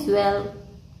all is well.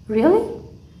 Really?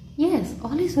 Yes,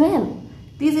 all is well.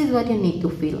 This is what you need to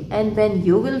feel. And when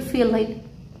you will feel it,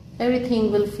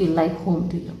 everything will feel like home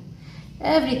to you.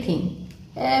 Everything,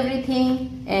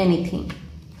 anything.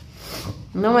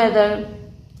 No matter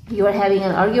you are having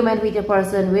an argument with your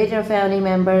person, with your family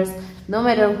members, no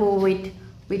matter who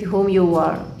with whom you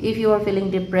are. If you are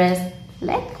feeling depressed,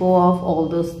 Let go of all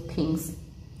those things.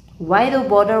 Why do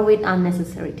bother with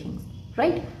unnecessary things,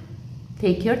 right?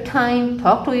 Take your time,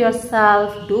 talk to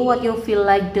yourself, do what you feel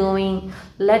like doing,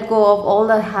 let go of all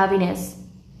the heaviness.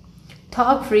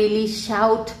 Talk freely,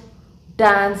 shout,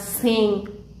 dance, sing,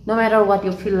 no matter what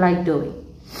you feel like doing.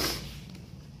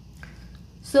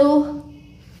 So,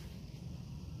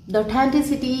 the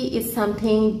authenticity is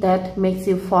something that makes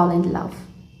you fall in love.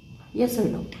 Yes or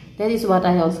no? That is what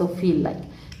I also feel like.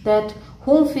 That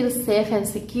home feels safe and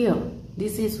secure.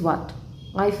 This is what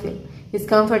I feel. It's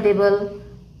comfortable.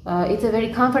 It's a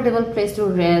very comfortable place to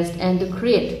rest and to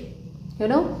create. You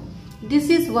know, this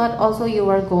is what also you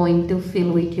are going to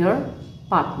feel with your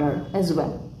partner as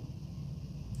well.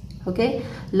 Okay,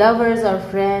 lovers or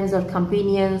friends or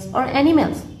companions or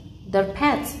animals, their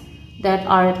pets that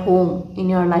are at home in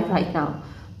your life right now.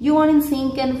 You are in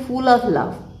sync and full of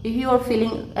love. If you are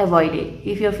feeling avoided,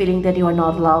 if you are feeling that you are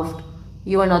not loved,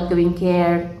 you are not giving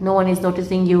care, no one is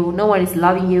noticing you, no one is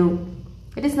loving you,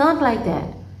 it is not like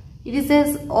that. It is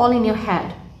just all in your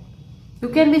head. You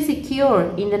can be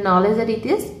secure in the knowledge that it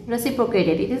is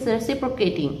reciprocated. It is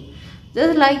reciprocating.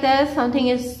 Just like that, something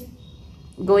is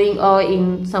going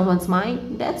in someone's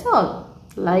mind. That's all.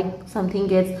 Like something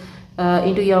gets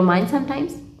into your mind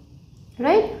sometimes,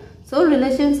 right? So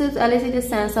relationships elicit a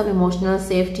sense of emotional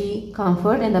safety,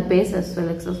 comfort, and the base as well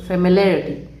as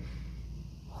familiarity.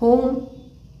 Home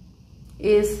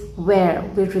is where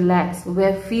we relax,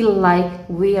 where we feel like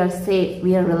we are safe,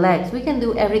 we are relaxed, we can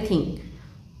do everything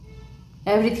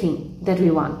that we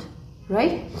want,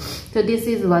 right? So this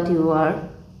is what you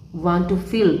want to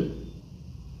feel.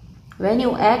 When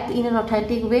you act in an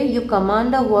authentic way, you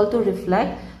command the world to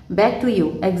reflect back to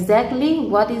you exactly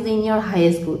what is in your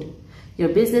highest good. Your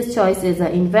business choices,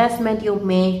 the investment you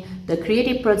make, the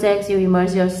creative projects you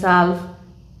immerse yourself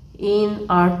in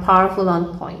are powerful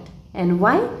on point. And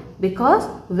why? Because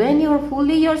when you are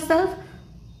fully yourself,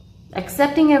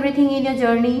 accepting everything in your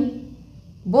journey,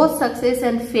 both success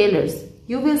and failures,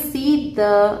 you will see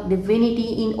the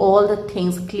divinity in all the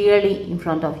things clearly in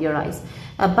front of your eyes.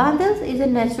 Abundance is a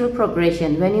natural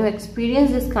progression. When you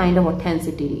experience this kind of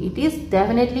authenticity, it is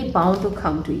definitely bound to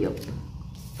come to you.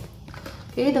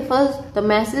 Okay, the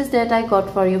message that I got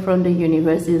for you from the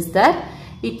universe is that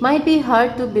it might be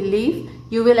hard to believe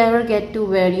you will ever get to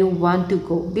where you want to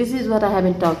go. This is what I have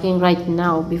been talking right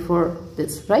now before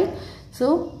this, right?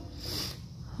 So,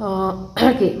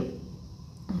 okay.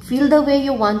 Feel the way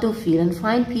you want to feel and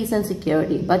find peace and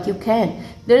security, but you can.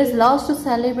 There is lots to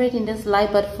celebrate in this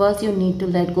life, but first you need to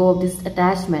let go of this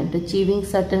attachment to achieving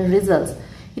certain results.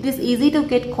 It is easy to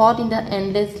get caught in the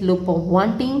endless loop of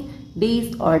wanting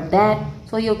this or that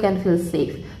so you can feel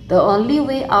safe. The only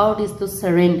way out is to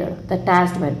surrender the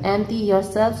attachment, empty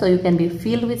yourself so you can be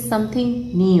filled with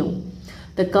something new.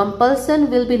 The compulsion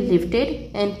will be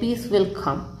lifted and peace will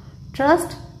come.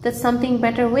 Trust that something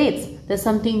better waits, that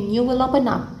something new will open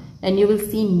up and you will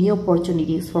see new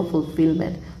opportunities for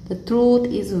fulfillment. The truth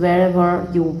is wherever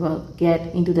you will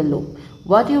get into the loop.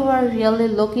 What you are really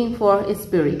looking for is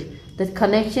spirit. The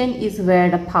connection is where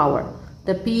the power,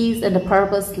 the peace and the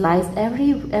purpose lies.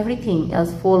 Everything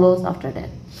else follows after that.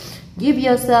 Give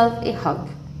yourself a hug.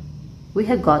 We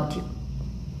have got you.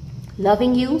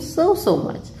 Loving you so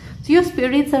much. So your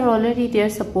spirits are already there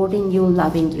supporting you,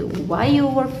 loving you. Why you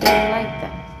were feeling like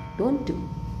that? Don't do.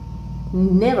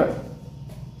 Never.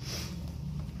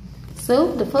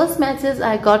 So the first message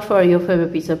I got for you from a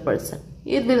piece of person.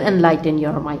 It will enlighten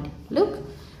your mind. Look,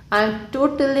 I am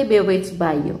totally bewitched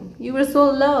by you. You were so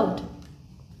loved.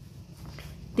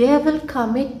 They will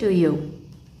commit to you.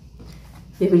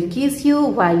 They will kiss you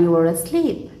while you are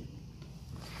asleep.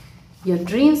 Your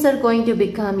dreams are going to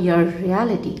become your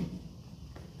reality.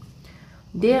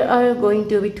 They are going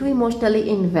to be too emotionally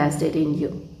invested in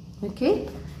you. Okay?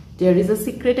 There is a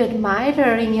secret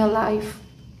admirer in your life.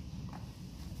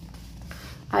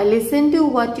 I listen to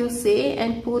what you say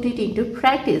and put it into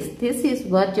practice. This is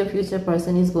what your future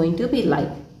person is going to be like.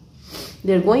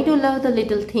 They're going to love the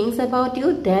little things about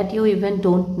you that you even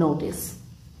don't notice.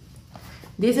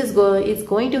 This is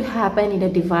going to happen in a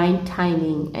divine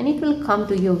timing and it will come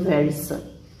to you very soon.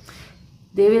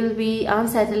 They will be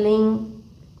unsettling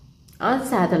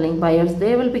by yours.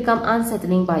 They will become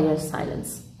unsettling by your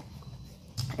silence.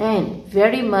 And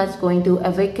very much going to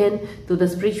awaken to the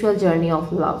spiritual journey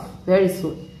of love very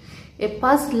soon. A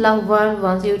past loved one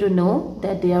wants you to know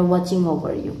that they are watching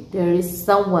over you. There is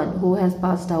someone who has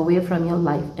passed away from your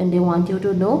life and they want you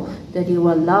to know that you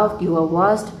are loved, you are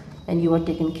watched and you are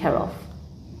taken care of.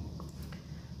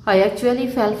 I actually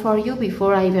fell for you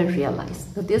before I even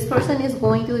realized. So this person is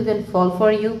going to even fall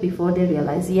for you before they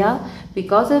realize, yeah,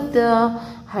 because of the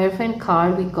Hierophant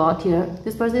card we got here.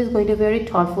 This person is going to be very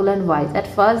thoughtful and wise. At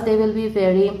first they will be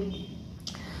very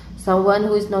someone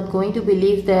who is not going to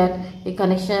believe that a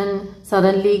connection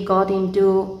suddenly got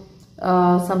into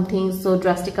something so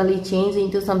drastically changed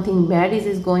into something bad. This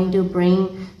is going to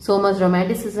bring so much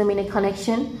romanticism in a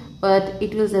connection, but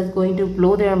it was just going to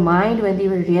blow their mind when they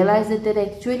will realize that they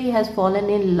actually has fallen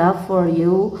in love for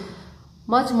you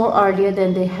much more earlier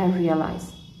than they have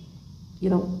realized. You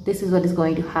know, this is what is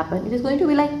going to happen. It is going to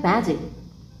be like magic.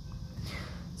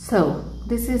 So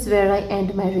this is where I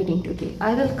end my reading today.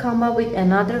 I will come up with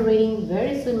another reading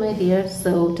very soon, my dear.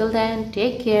 So till then,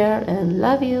 take care and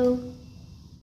love you.